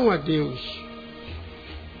adoraram a Deus.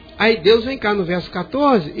 Aí Deus vem cá no verso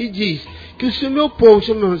 14 e diz que se o meu povo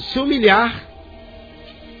se humilhar.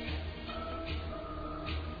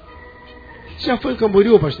 Você já foi em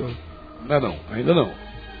Camboriú, pastor? Ainda não.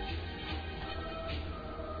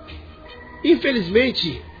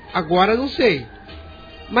 Infelizmente, agora não sei.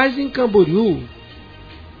 Mas em Camboriú,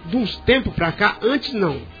 de uns tempos para cá, antes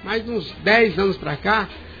não, mas de uns 10 anos para cá,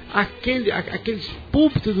 aqueles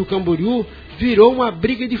púlpitos do Camboriú virou uma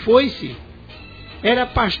briga de foice. Era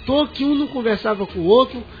pastor que um não conversava com o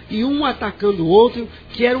outro, e um atacando o outro,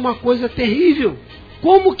 que era uma coisa terrível.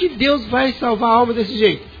 Como que Deus vai salvar a alma desse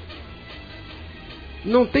jeito?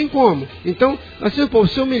 Não tem como. Então, nós temos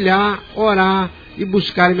que se humilhar, orar e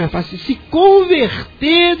buscar a minha face, se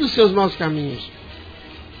converter dos seus maus caminhos.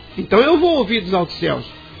 Então eu vou ouvir dos altos céus,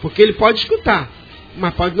 porque ele pode escutar,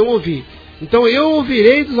 mas pode não ouvir. Então eu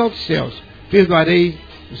ouvirei dos altos céus, perdoarei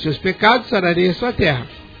os seus pecados, sararei a sua terra.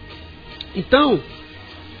 Então,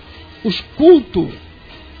 os cultos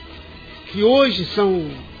que hoje são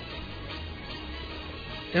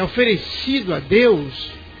oferecidos a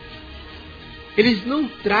Deus, eles não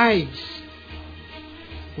trazem,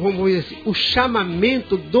 vamos dizer assim, o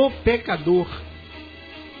chamamento do pecador.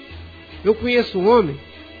 Eu conheço um homem,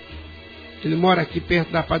 ele mora aqui perto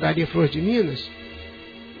da padaria Flor de Minas,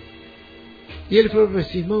 e ele falou para mim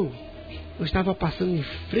assim: irmão, eu estava passando em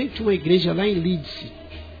frente a uma igreja lá em Lídice,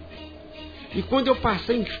 e quando eu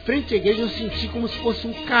passei em frente à igreja, eu senti como se fosse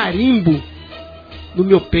um carimbo no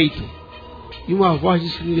meu peito, e uma voz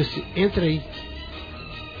disse comigo assim: entra aí.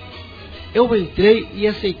 Eu entrei e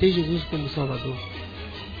aceitei Jesus como Salvador.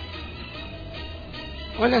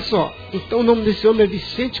 Olha só, então o nome desse homem é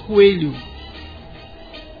Vicente Coelho.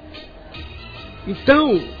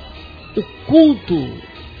 Então, o culto,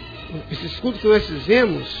 esses cultos que nós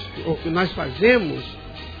fizemos, ou que nós fazemos,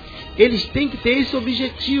 eles têm que ter esse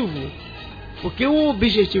objetivo. Porque o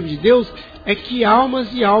objetivo de Deus é que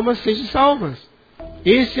almas e almas sejam salvas.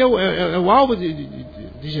 Esse é o alvo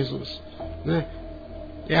de Jesus, né?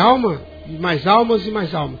 É alma, e mais almas e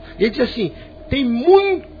mais almas. Ele diz assim: tem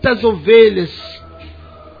muitas ovelhas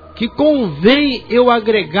que convém eu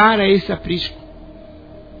agregar a esse aprisco.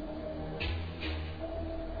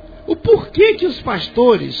 O porquê que os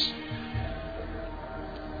pastores,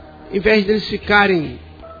 em vez deles ficarem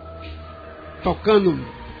tocando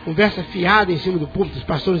conversa fiada em cima do púlpito, os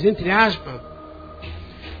pastores, entre aspas,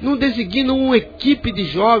 não designam uma equipe de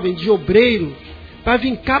jovens, de obreiro, para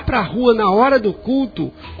vir cá para a rua na hora do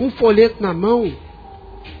culto, com um folheto na mão?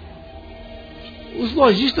 Os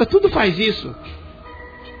lojistas tudo faz isso,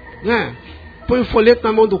 né? Põe o folheto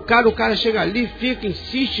na mão do cara, o cara chega ali, fica,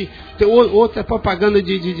 insiste, tem outra propaganda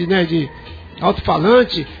de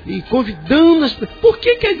alto-falante, e convidando as pessoas. Por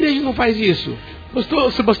que a igreja não faz isso?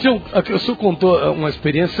 Pastor Sebastião, o senhor contou uma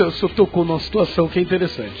experiência, o senhor tocou numa situação que é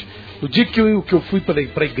interessante. No dia que eu fui para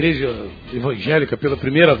a igreja evangélica pela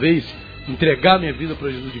primeira vez, entregar minha vida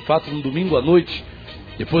para Jesus de fato, no domingo à noite,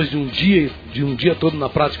 depois de um dia todo na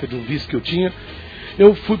prática de um vício que eu tinha,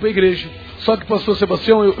 eu fui para a igreja. Só que, pastor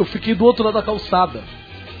Sebastião, eu fiquei do outro lado da calçada,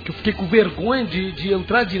 que eu fiquei com vergonha de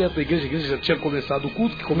entrar direto na igreja. A igreja já tinha começado o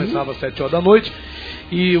culto, que começava às 7 horas da noite,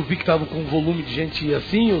 e eu vi que estava com um volume de gente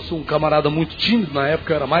assim. Eu sou um camarada muito tímido, na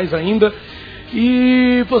época eu era mais ainda,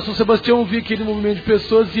 e pastor Sebastião, eu vi aquele movimento de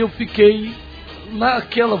pessoas e eu fiquei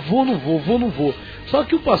naquela, vou, não vou. Só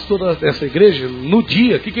que o pastor dessa igreja, no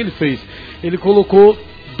dia, o que ele fez? Ele colocou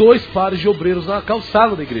 2 pares de obreiros na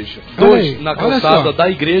calçada da igreja. 2 na calçada da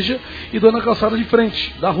igreja e 2 na calçada de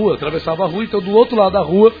frente da rua. Atravessava a rua, então do outro lado da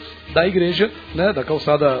rua, da igreja, né, da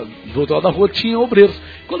calçada do outro lado da rua, tinha obreiros.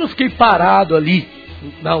 Quando eu fiquei parado ali,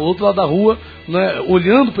 na outro lado da rua, né,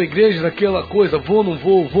 olhando para a igreja, naquela coisa, vou, não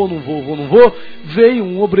vou, veio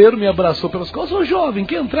um obreiro, me abraçou pelas costas: ô jovem,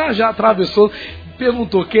 quer entrar? Já atravessou.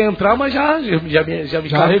 Perguntou, quer entrar, mas já me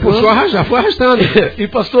carregou. Já foi arrastando. E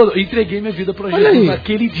pastor, entreguei minha vida para Jesus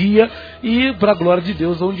naquele dia, e para a glória de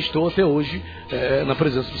Deus, onde estou até hoje, na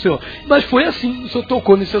presença do Senhor. Mas foi assim, o Senhor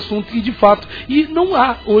tocou nesse assunto, e de fato, e não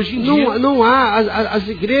há hoje em dia. Não há, as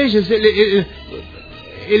igrejas,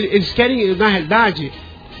 eles querem, na realidade,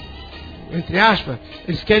 entre aspas,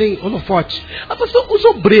 eles querem holofote. Pastor, os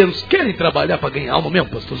obreiros querem trabalhar para ganhar alma mesmo,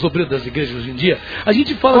 pastor? Os obreiros das igrejas hoje em dia? A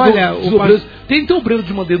gente fala dos obreiros. Tem obreiro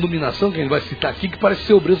de uma denominação, que a gente vai citar aqui, que parece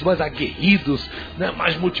ser obreiros mais aguerridos, né,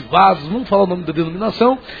 mais motivados. Não vou falar o nome da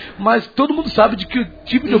denominação, mas todo mundo sabe de que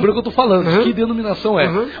tipo de obreiro que eu estou falando, de que denominação é.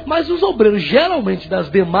 Mas os obreiros, geralmente, das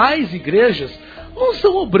demais igrejas, não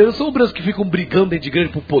são obreiros que ficam brigando dentro de igreja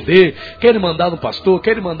por poder, querem mandar no pastor,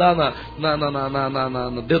 querem mandar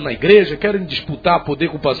dentro da igreja, querem disputar poder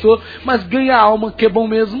com o pastor, mas ganhar alma, que é bom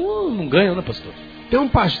mesmo, não ganham, né, pastor?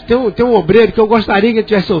 Tem um obreiro que eu gostaria que ele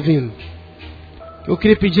estivesse ouvindo. Eu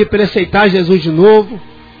queria pedir para ele aceitar Jesus de novo,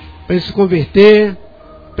 para ele se converter,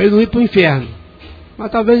 para ele não ir para o inferno.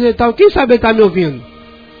 Mas talvez ele está, quem sabe ele está me ouvindo?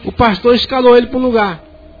 O pastor escalou ele para um lugar.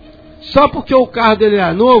 Só porque o carro dele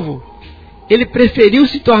era novo, ele preferiu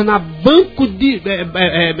se tornar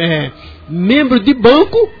membro de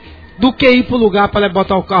banco do que ir para o lugar para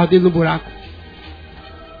botar o carro dele no buraco.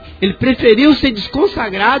 Ele preferiu ser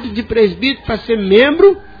desconsagrado de presbítero para ser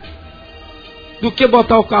membro do que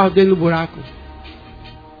botar o carro dele no buraco.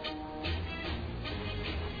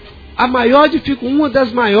 Uma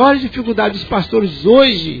das maiores dificuldades dos pastores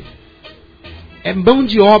hoje é mão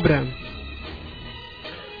de obra.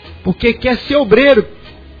 Porque quer ser obreiro.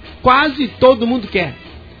 Quase todo mundo quer.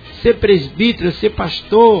 Ser presbítero, ser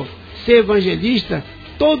pastor, ser evangelista,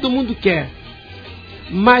 todo mundo quer.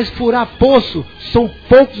 Mas furar poço, são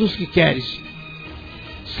poucos os que querem.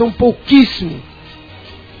 São pouquíssimos.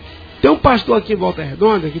 Tem um pastor aqui em Volta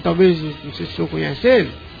Redonda, que talvez, não sei se o senhor conhece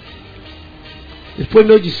ele. Ele foi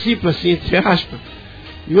meu discípulo, assim, entre aspas.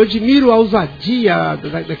 E eu admiro a ousadia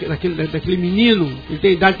daquele menino, ele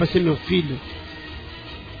tem idade para ser meu filho,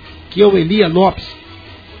 que é o Elias Lopes.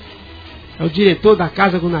 É o diretor da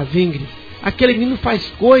Casa Gunavingre. Aquele menino faz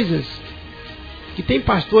coisas que tem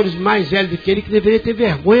pastores mais velhos do que ele que deveria ter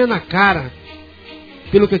vergonha na cara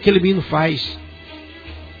pelo que aquele menino faz.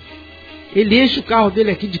 Ele enche o carro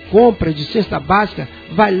dele aqui de compra, de cesta básica,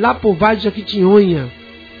 vai lá pro Vale de Jaquitinhonha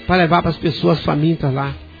para levar para as pessoas famintas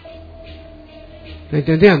lá. Tá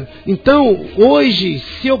entendendo? Então, hoje,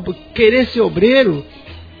 se eu querer ser obreiro,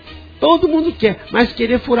 todo mundo quer, mas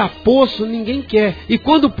querer furar poço, ninguém quer. E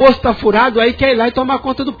quando o poço está furado, aí quer ir lá e tomar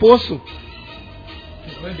conta do poço.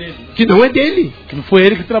 Que não é dele. Que não foi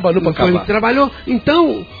ele que trabalhou para acabar. Foi ele que trabalhou.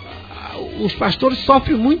 Então, os pastores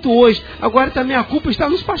sofrem muito hoje. Agora também a culpa está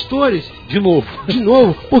nos pastores. De novo.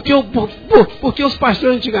 Porque os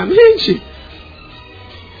pastores antigamente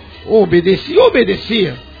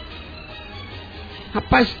obedecia.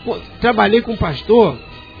 Rapaz, trabalhei com um pastor.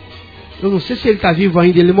 Eu não sei se ele está vivo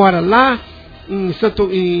ainda. Ele mora lá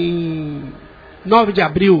em 9 de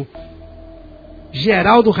abril.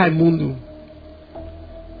 Geraldo Raimundo.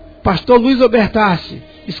 Pastor Luiz Obertassi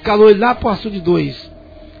escalou ele lá para o Açude 2.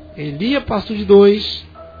 Ele ia para o Açude 2,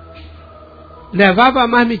 levava a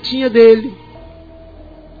marmitinha dele,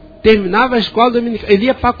 terminava a escola dominical, ele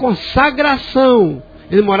ia para a consagração.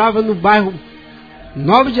 Ele morava no bairro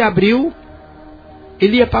 9 de abril.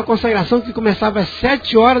 Ele ia para a consagração que começava às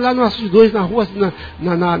 7 horas lá no Açude 2, na rua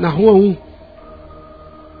 1.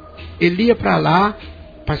 Ele ia para lá,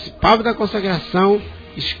 participava da consagração,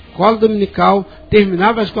 escola dominical,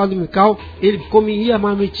 terminava a escola dominical, ele comia a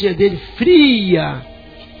marmitinha dele fria.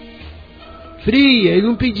 Ele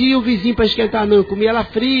não pedia o vizinho para esquentar não, comia ela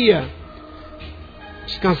fria.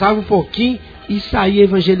 Descansava um pouquinho e saía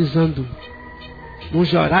evangelizando. Um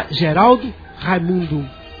Geraldo Raimundo.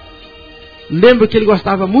 Lembro que ele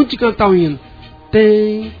gostava muito de cantar o hino.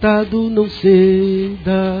 Tentado não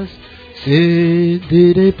cedas,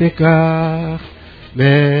 ceder em pecar,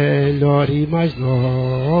 melhor e mais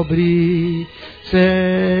nobre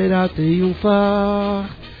será triunfar.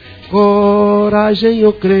 Coragem,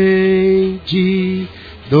 ó crente,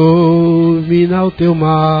 domina o teu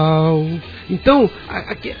mal. Então,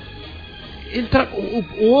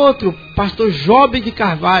 o outro, pastor Job de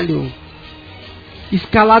Carvalho,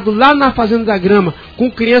 escalado lá na Fazenda da Grama, com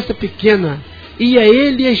criança pequena, ia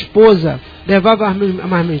ele e a esposa, levava a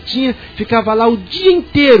marmitinha, ficava lá o dia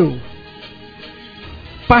inteiro.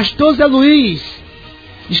 Pastor Zé Luiz,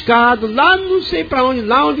 escalado lá não sei para onde,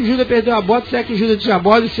 lá onde Judas perdeu a bota, se é que Judas tinha a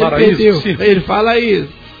bota e se ele perdeu. Sim. Ele fala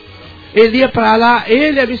isso. Ele ia para lá,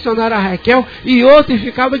 ele a missionária Raquel, e outro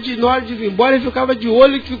ficava na hora de vir embora, ele ficava de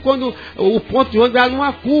olho que quando o ponto de ônibus era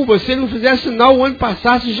numa curva, se ele não fizesse sinal, o ônibus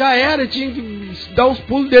passasse, já era, tinha que dar os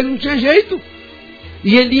pulos dele, não tinha jeito.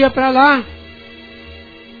 E ele ia para lá.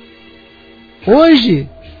 Hoje,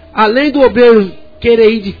 além do obreiro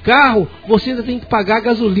querer ir de carro, você ainda tem que pagar a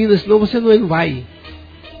gasolina, senão você não vai.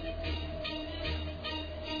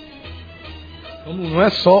 Não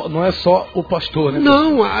é só o pastor, né?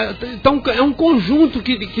 Não, então é um conjunto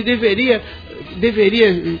que deveria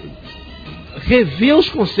rever os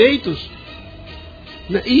conceitos.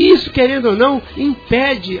 E isso, querendo ou não,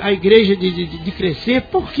 impede a igreja de crescer.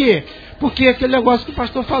 Por quê? Porque aquele negócio que o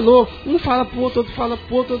pastor falou, um fala para o outro, outro fala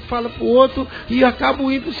para o outro, outro fala para o outro, e acaba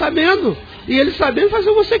o ímpio sabendo. E ele sabendo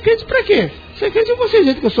fazer você crente para quê? Você crente é você, do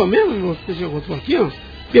jeito que eu sou mesmo, eu estou aqui, ó.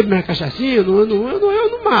 Bebo minha cachaçinha, eu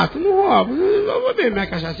não mato, não roubo, eu vou beber minha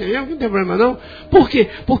cachaçinha mesmo, não tem problema não. Por quê?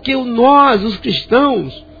 Porque nós, os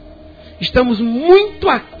cristãos, estamos muito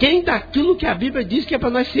aquém daquilo que a Bíblia diz que é para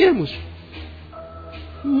nós sermos.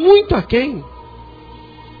 Muito aquém.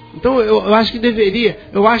 Então eu acho que deveria,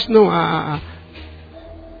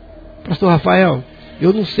 Pastor Rafael,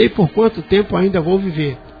 eu não sei por quanto tempo ainda vou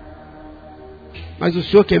viver. Mas o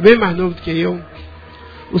senhor que é bem mais novo do que eu,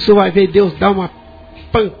 o senhor vai ver Deus dar uma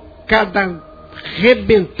pancada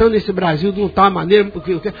rebentando esse Brasil de uma tal maneira,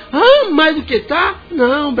 porque mais do que está?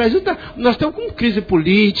 Não, o Brasil está. Nós estamos com crise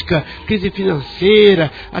política, crise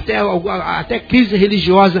financeira, até crise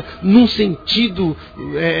religiosa, num sentido,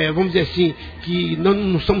 vamos dizer assim, que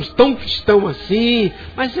não somos tão cristãos assim,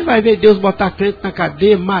 mas você vai ver Deus botar crente na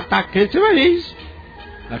cadeia, matar crente, você vai ver isso.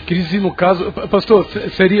 A crise, no caso, pastor, o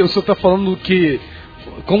senhor está falando que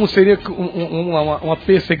como seria uma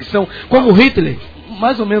perseguição? Como Hitler?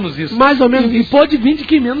 Mais ou menos isso. Mais ou menos isso. E pode vir de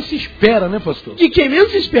quem menos se espera, né, pastor? De quem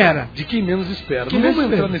menos se espera. De quem menos espera. Não vamos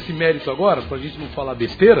entrar nesse mérito agora, para a gente não falar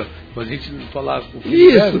besteira, para a gente não falar o que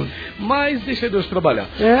isso. Mas deixa Deus trabalhar.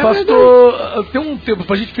 Pastor, tem um tempo,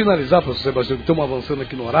 para a gente finalizar, pastor Sebastião, que estamos avançando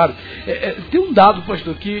aqui no horário, tem um dado,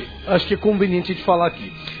 pastor, que acho que é conveniente a gente falar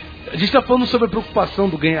aqui. A gente está falando sobre a preocupação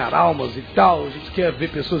do ganhar almas e tal, a gente quer ver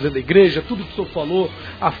pessoas dentro da igreja, tudo que o senhor falou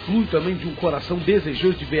aflui também de um coração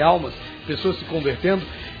desejoso de ver almas, pessoas se convertendo,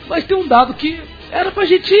 mas tem um dado que era pra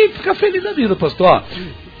gente ficar feliz da vida, pastor. Ó,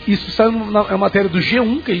 isso sai na matéria do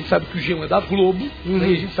G1, que a gente sabe que o G1 é da Globo, né,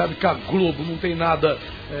 e a gente sabe que a Globo não tem nada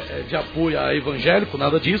de apoio a evangélico,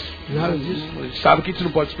 nada disso. Nada disso. A gente sabe que a gente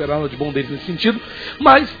não pode esperar nada de bom deles nesse sentido,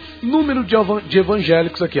 mas número de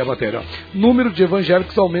evangélicos, aqui a matéria, ó, número de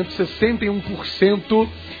evangélicos aumenta 61%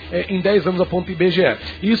 em 10 anos, a ponto IBGE.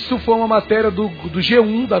 Isso foi uma matéria do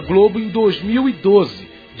G1 da Globo em 2012.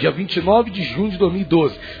 Dia 29 de junho de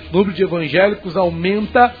 2012. O número de evangélicos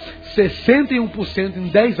aumenta 61% em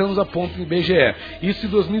 10 anos, a ponto do IBGE. Isso em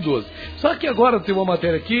 2012. Só que agora tem uma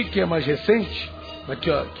matéria aqui que é mais recente. Aqui,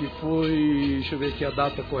 ó, que foi, deixa eu ver aqui a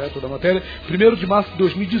data correta da matéria, 1º de março de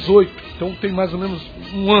 2018. Então tem mais ou menos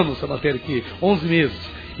um ano essa matéria aqui, 11 meses.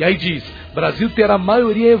 E aí diz: Brasil terá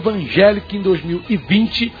maioria evangélica em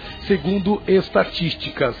 2020, segundo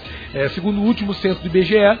estatísticas. Segundo o último censo do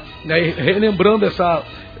IBGE, né, relembrando essa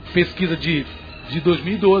pesquisa de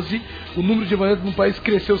 2012, o número de evangélicos no país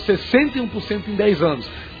cresceu 61% em 10 anos.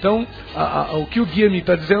 Então, o que o Guia me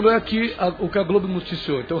está dizendo é aqui o que a Globo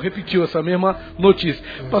noticiou. Então, repetiu essa mesma notícia.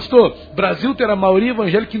 Pastor, Brasil terá maioria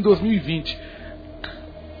evangélica em 2020.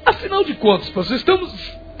 Afinal de contas, pastor, estamos,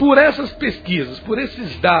 por essas pesquisas, por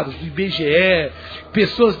esses dados do IBGE,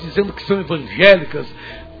 pessoas dizendo que são evangélicas,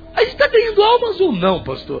 a gente está ganhando almas ou não,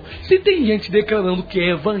 pastor? Se tem gente declarando que é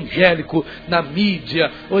evangélico na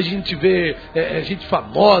mídia, hoje a gente vê gente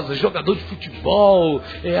famosa, jogador de futebol,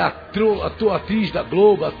 atriz da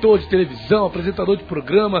Globo, ator de televisão, apresentador de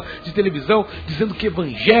programa de televisão, dizendo que é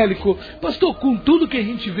evangélico. Pastor, com tudo que a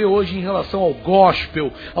gente vê hoje em relação ao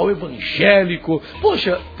gospel, ao evangélico,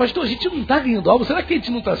 poxa, pastor, a gente não está ganhando almas? Será que a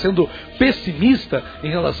gente não está sendo pessimista em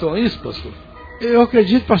relação a isso, pastor? Eu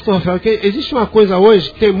acredito, pastor Rafael, que existe uma coisa hoje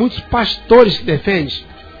que tem muitos pastores que defendem.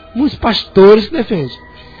 Muitos pastores que defendem.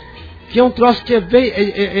 que é um troço que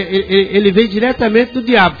ele veio diretamente do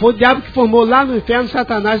diabo. Foi o diabo que formou lá no inferno,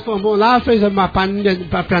 Satanás formou lá, fez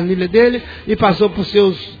a planilha dele e passou para os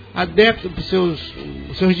seus adeptos, para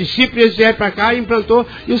os seus discípulos, eles vieram para cá e implantou,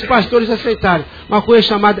 e os pastores aceitaram. Uma coisa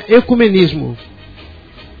chamada ecumenismo.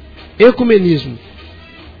 Ecumenismo.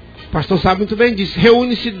 O pastor sabe muito bem disso.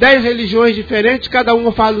 Reúne-se 10 religiões diferentes, cada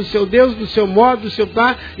uma fala do seu Deus, do seu modo, do seu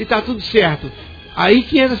dar, e está tudo certo. Aí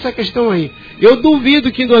que entra essa questão aí. Eu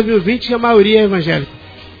duvido que em 2020 a maioria é evangélica.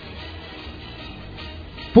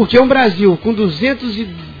 Porque um Brasil com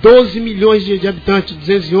 212 milhões de habitantes,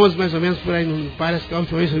 211 mais ou menos, por aí, não parece que a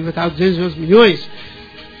última vez eu estava 211 milhões,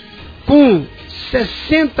 com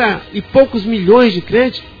 60 e poucos milhões de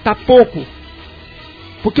crentes, está pouco.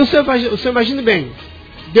 Porque você imagina bem,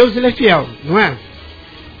 Deus ele é fiel, não é?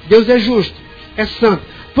 Deus é justo, é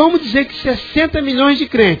santo. Vamos dizer que 60 milhões de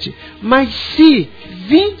crentes, mas se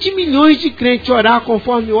 20 milhões de crentes orar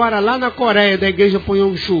conforme ora lá na Coreia da igreja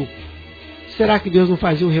Ponyongshu, será que Deus não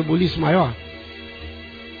fazia um rebuliço maior?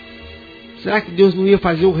 Será que Deus não ia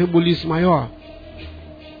fazer um rebuliço maior?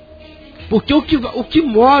 Porque o que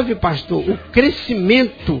move, pastor, o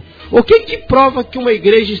crescimento, o que prova que uma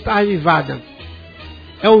igreja está avivada?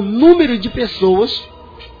 É o número de pessoas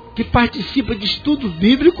que participam de estudos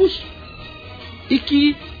bíblicos e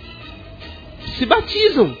que se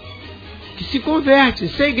batizam, que se convertem.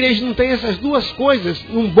 Se a igreja não tem essas duas coisas,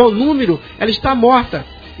 num bom número, ela está morta.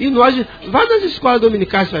 E nós, vai nas escolas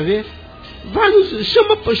dominicais para ver,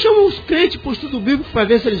 chama os crentes para o estudo bíblico para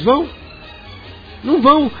ver se eles vão. Não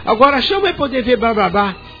vão. Agora chama aí para poder ver blá blá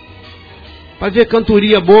blá, para ver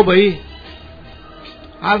cantoria boba aí.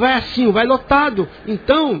 Ah, vai assim, vai lotado.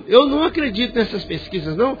 Então, eu não acredito nessas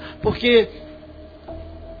pesquisas não, porque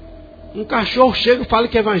um cachorro chega e fala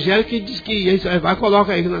que é evangélico e diz que vai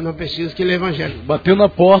coloca aí na pesquisa que ele é evangélico. Bateu na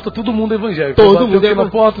porta, todo mundo é evangélico. Todo mundo é na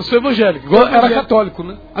porta, sou evangélico. Igual era católico,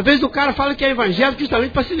 né? Às vezes o cara fala que é evangélico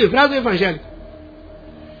justamente para se livrar do evangélico.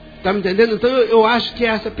 Tá me entendendo? Então eu acho que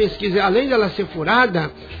essa pesquisa, além dela ser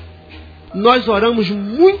furada, nós oramos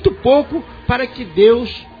muito pouco para que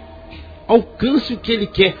Deus alcance o que Ele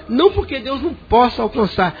quer. Não porque Deus não possa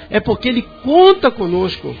alcançar, é porque Ele conta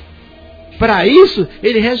conosco. Para isso,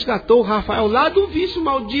 Ele resgatou o Rafael lá do vício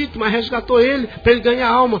maldito, mas resgatou ele para ele ganhar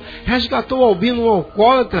alma. Resgatou o Albino, um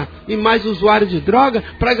alcoólatra e mais usuário de droga,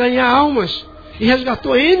 para ganhar almas. E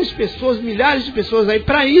resgatou N pessoas, milhares de pessoas aí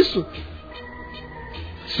para isso.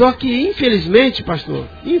 Só que, infelizmente, pastor,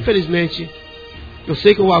 eu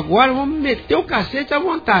sei que eu agora vou meter o cacete à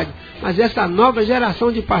vontade, mas essa nova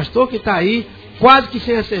geração de pastor que está aí, quase que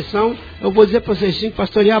sem exceção, eu vou dizer para vocês sim,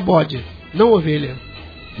 pastorear bode, não ovelha.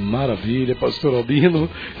 Maravilha, pastor Albino.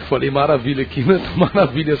 Eu falei maravilha aqui, né?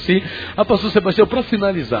 Maravilha assim. Pastor Sebastião, para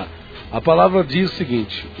finalizar, a palavra diz o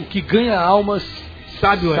seguinte: o que ganha almas,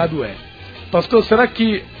 sábio é. Pastor, será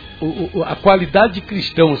que a qualidade de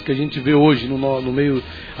cristãos que a gente vê hoje no meio...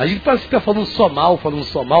 A gente parece que está falando só mal,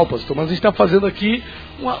 pastor, mas a gente está fazendo aqui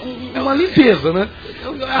uma limpeza, né?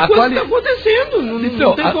 A coisa está acontecendo,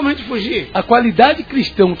 não tem como a gente fugir. A qualidade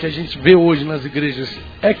cristão que a gente vê hoje nas igrejas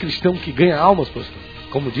é cristão que ganha almas, pastor?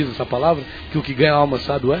 Como diz essa palavra, que o que ganha alma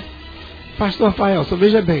sábio é? Pastor Rafael, só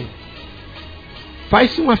veja bem.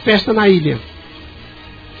 Faz-se uma festa na ilha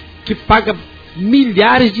que paga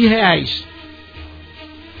milhares de reais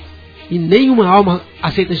e nenhuma alma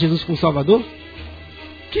aceita Jesus como Salvador?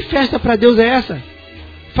 Que festa para Deus é essa?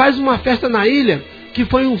 Faz uma festa na ilha que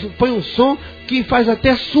põe um som que faz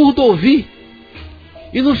até surdo ouvir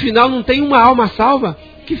e no final não tem uma alma salva?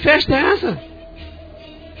 Que festa é essa?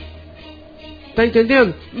 Está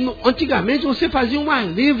entendendo? Antigamente você fazia um ar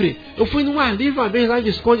livre. Eu fui num ar livre uma vez lá em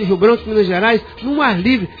Visconde, Rio Branco, Minas Gerais, num ar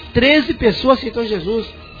livre. 13 pessoas aceitaram Jesus.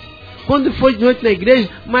 Quando foi de noite na igreja,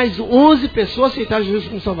 mais 11 pessoas aceitaram Jesus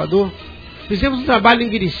como Salvador. Fizemos um trabalho em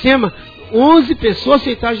Guiricema, 11 pessoas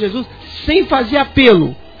aceitaram Jesus sem fazer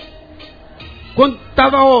apelo. Quando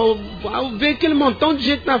estava veio aquele montão de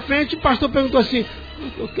gente na frente, o pastor perguntou assim: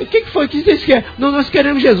 o que foi? O que vocês querem? Não, nós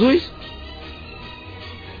queremos Jesus.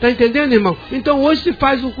 Está entendendo, irmão? Então hoje se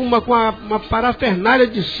faz com uma parafernália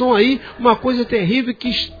de som aí, uma coisa terrível que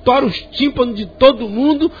estoura os tímpanos de todo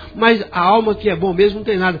mundo, mas a alma que é bom mesmo não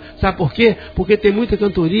tem nada. Sabe por quê? Porque tem muita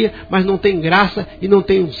cantoria, mas não tem graça, e não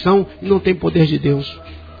tem unção, e não tem poder de Deus.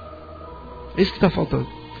 É isso que está faltando.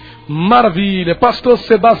 Maravilha, pastor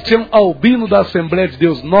Sebastião Albino da Assembleia de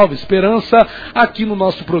Deus Nova Esperança, aqui no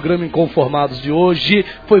nosso programa Inconformados de hoje.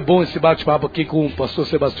 Foi bom esse bate-papo aqui com o pastor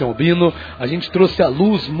Sebastião Albino. A gente trouxe à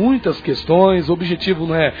luz muitas questões. O objetivo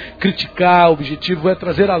não é criticar, o objetivo é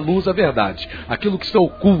trazer à luz a verdade, aquilo que está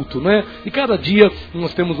oculto, né? E cada dia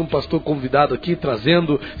nós temos um pastor convidado aqui,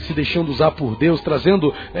 trazendo, se deixando usar por Deus,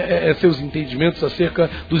 trazendo seus entendimentos acerca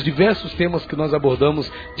dos diversos temas que nós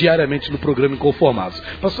abordamos diariamente no programa Inconformados.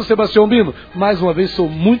 Pastor Sebastião Albino, mais uma vez sou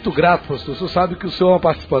muito grato, pastor. O senhor sabe que o senhor é uma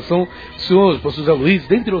participação, o senhor, o pastor Zé Luiz,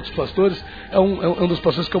 dentre outros pastores, é um dos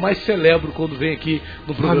pastores que eu mais celebro quando vem aqui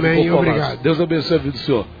no programa Inconformados. Obrigado. Deus abençoe a vida do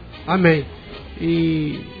senhor. Amém.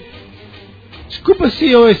 E desculpa se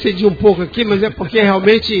eu excedi um pouco aqui, mas é porque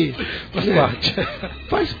realmente faz parte.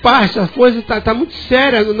 Faz parte, a coisa está muito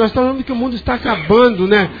séria. Nós estamos falando que o mundo está acabando,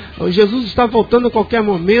 né? Jesus está voltando a qualquer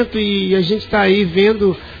momento e a gente está aí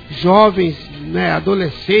vendo jovens, né,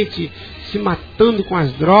 adolescentes se matando com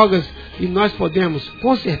as drogas, e nós podemos,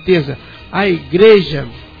 com certeza, a igreja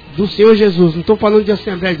do Senhor Jesus, não estou falando de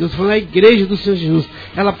Assembleia de Deus, estou falando da igreja do Senhor Jesus,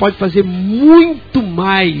 ela pode fazer muito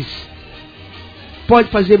mais. Pode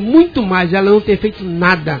fazer muito mais, ela não tem feito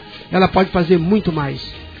nada, ela pode fazer muito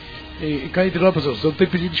mais. E cá entre nós, pastor, o senhor não tem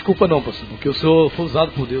que pedir desculpa não, pastor, porque o senhor foi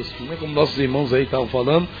usado por Deus, não é como nossos irmãos aí estavam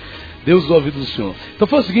falando, Deus usou a vida do senhor. Então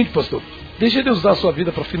foi o seguinte, pastor, deixa Deus usar a sua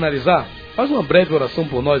vida para finalizar. Faz uma breve oração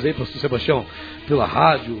por nós aí, pastor Sebastião, pela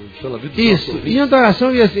rádio, pela vida do Isso, e a oração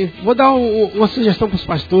é assim, vou dar uma sugestão para os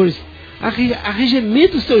pastores,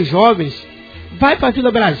 arregimenta os seus jovens, vai para a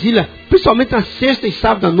Vila Brasília, principalmente na sexta e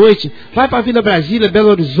sábado à noite, vai para a Vila Brasília, Belo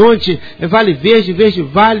Horizonte, Vale Verde, Verde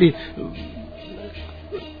Vale.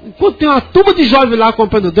 Enquanto tem uma turma de jovens lá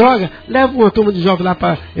comprando droga, leva uma turma de jovens lá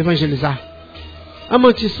para evangelizar.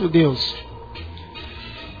 Amantíssimo Deus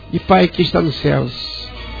e Pai que está nos céus,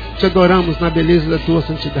 te adoramos na beleza da tua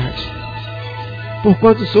santidade.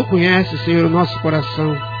 Porquanto o Senhor conhece, Senhor, o nosso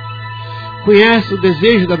coração, conhece o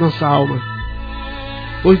desejo da nossa alma,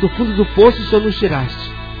 pois do fundo do poço o Senhor nos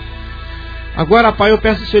tiraste. Agora, Pai, eu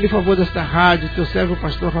peço, Senhor, em favor desta rádio, teu servo, o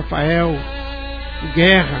pastor Rafael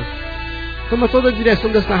Guerra, toma toda a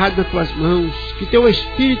direção desta rádio nas tuas mãos, que teu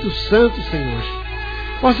Espírito Santo, Senhor,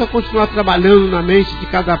 possa continuar trabalhando na mente de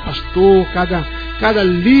cada pastor, cada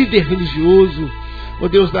líder religioso, ó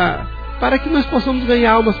Deus, para que nós possamos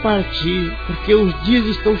ganhar almas para Ti, porque os dias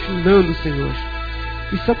estão findando, Senhor.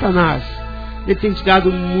 E Satanás, ele tem te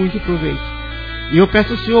dado muito proveito. E eu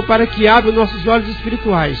peço ao Senhor para que abra nossos olhos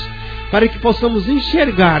espirituais, para que possamos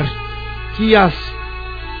enxergar que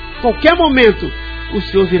qualquer momento o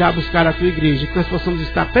Senhor virá buscar a Tua igreja, que nós possamos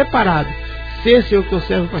estar preparados. Ser, Senhor, teu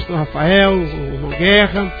servo, o pastor Rafael, o irmão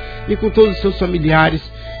Guerra, e com todos os seus familiares,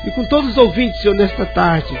 e com todos os ouvintes, Senhor, nesta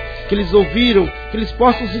tarde, que eles ouviram, que eles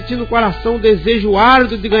possam sentir no coração o desejo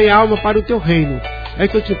árduo de ganhar alma para o Teu reino. É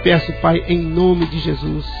que eu te peço, Pai, em nome de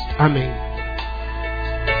Jesus. Amém.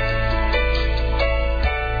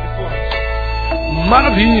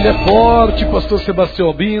 Maravilha, forte, pastor Sebastião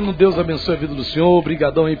Albino, Deus abençoe a vida do senhor,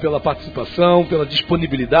 obrigadão aí pela participação, pela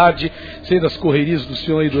disponibilidade, sei das correrias do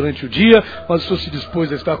senhor aí durante o dia, mas o senhor se dispôs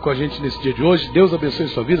a estar com a gente nesse dia de hoje. Deus abençoe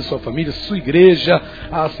sua vida, sua família, sua igreja,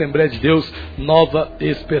 a Assembleia de Deus Nova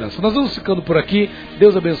Esperança. Nós vamos ficando por aqui,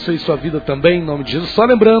 Deus abençoe sua vida também, em nome de Jesus. Só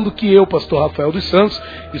lembrando que eu, pastor Rafael dos Santos,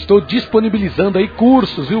 estou disponibilizando aí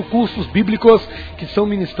cursos, viu? Cursos bíblicos que são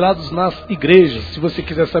ministrados nas igrejas. Se você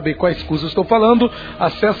quiser saber quais cursos eu estou falando,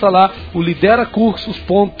 acessa lá o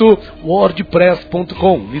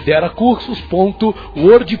lideracursos.wordpress.com,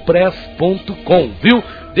 lideracursos.wordpress.com, viu?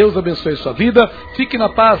 Deus abençoe sua vida, fique na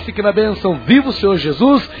paz, fique na bênção, viva o Senhor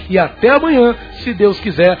Jesus e até amanhã, se Deus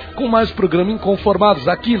quiser, com mais programa Inconformados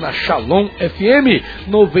aqui na Shalom FM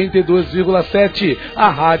 92,7, a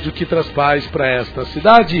rádio que traz paz para esta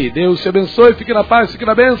cidade. Deus te abençoe, fique na paz, fique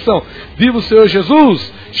na bênção, viva o Senhor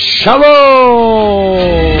Jesus, Shalom!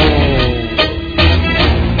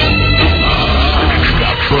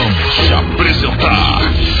 Vamos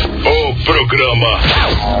apresentar o programa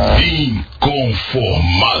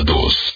Inconformados.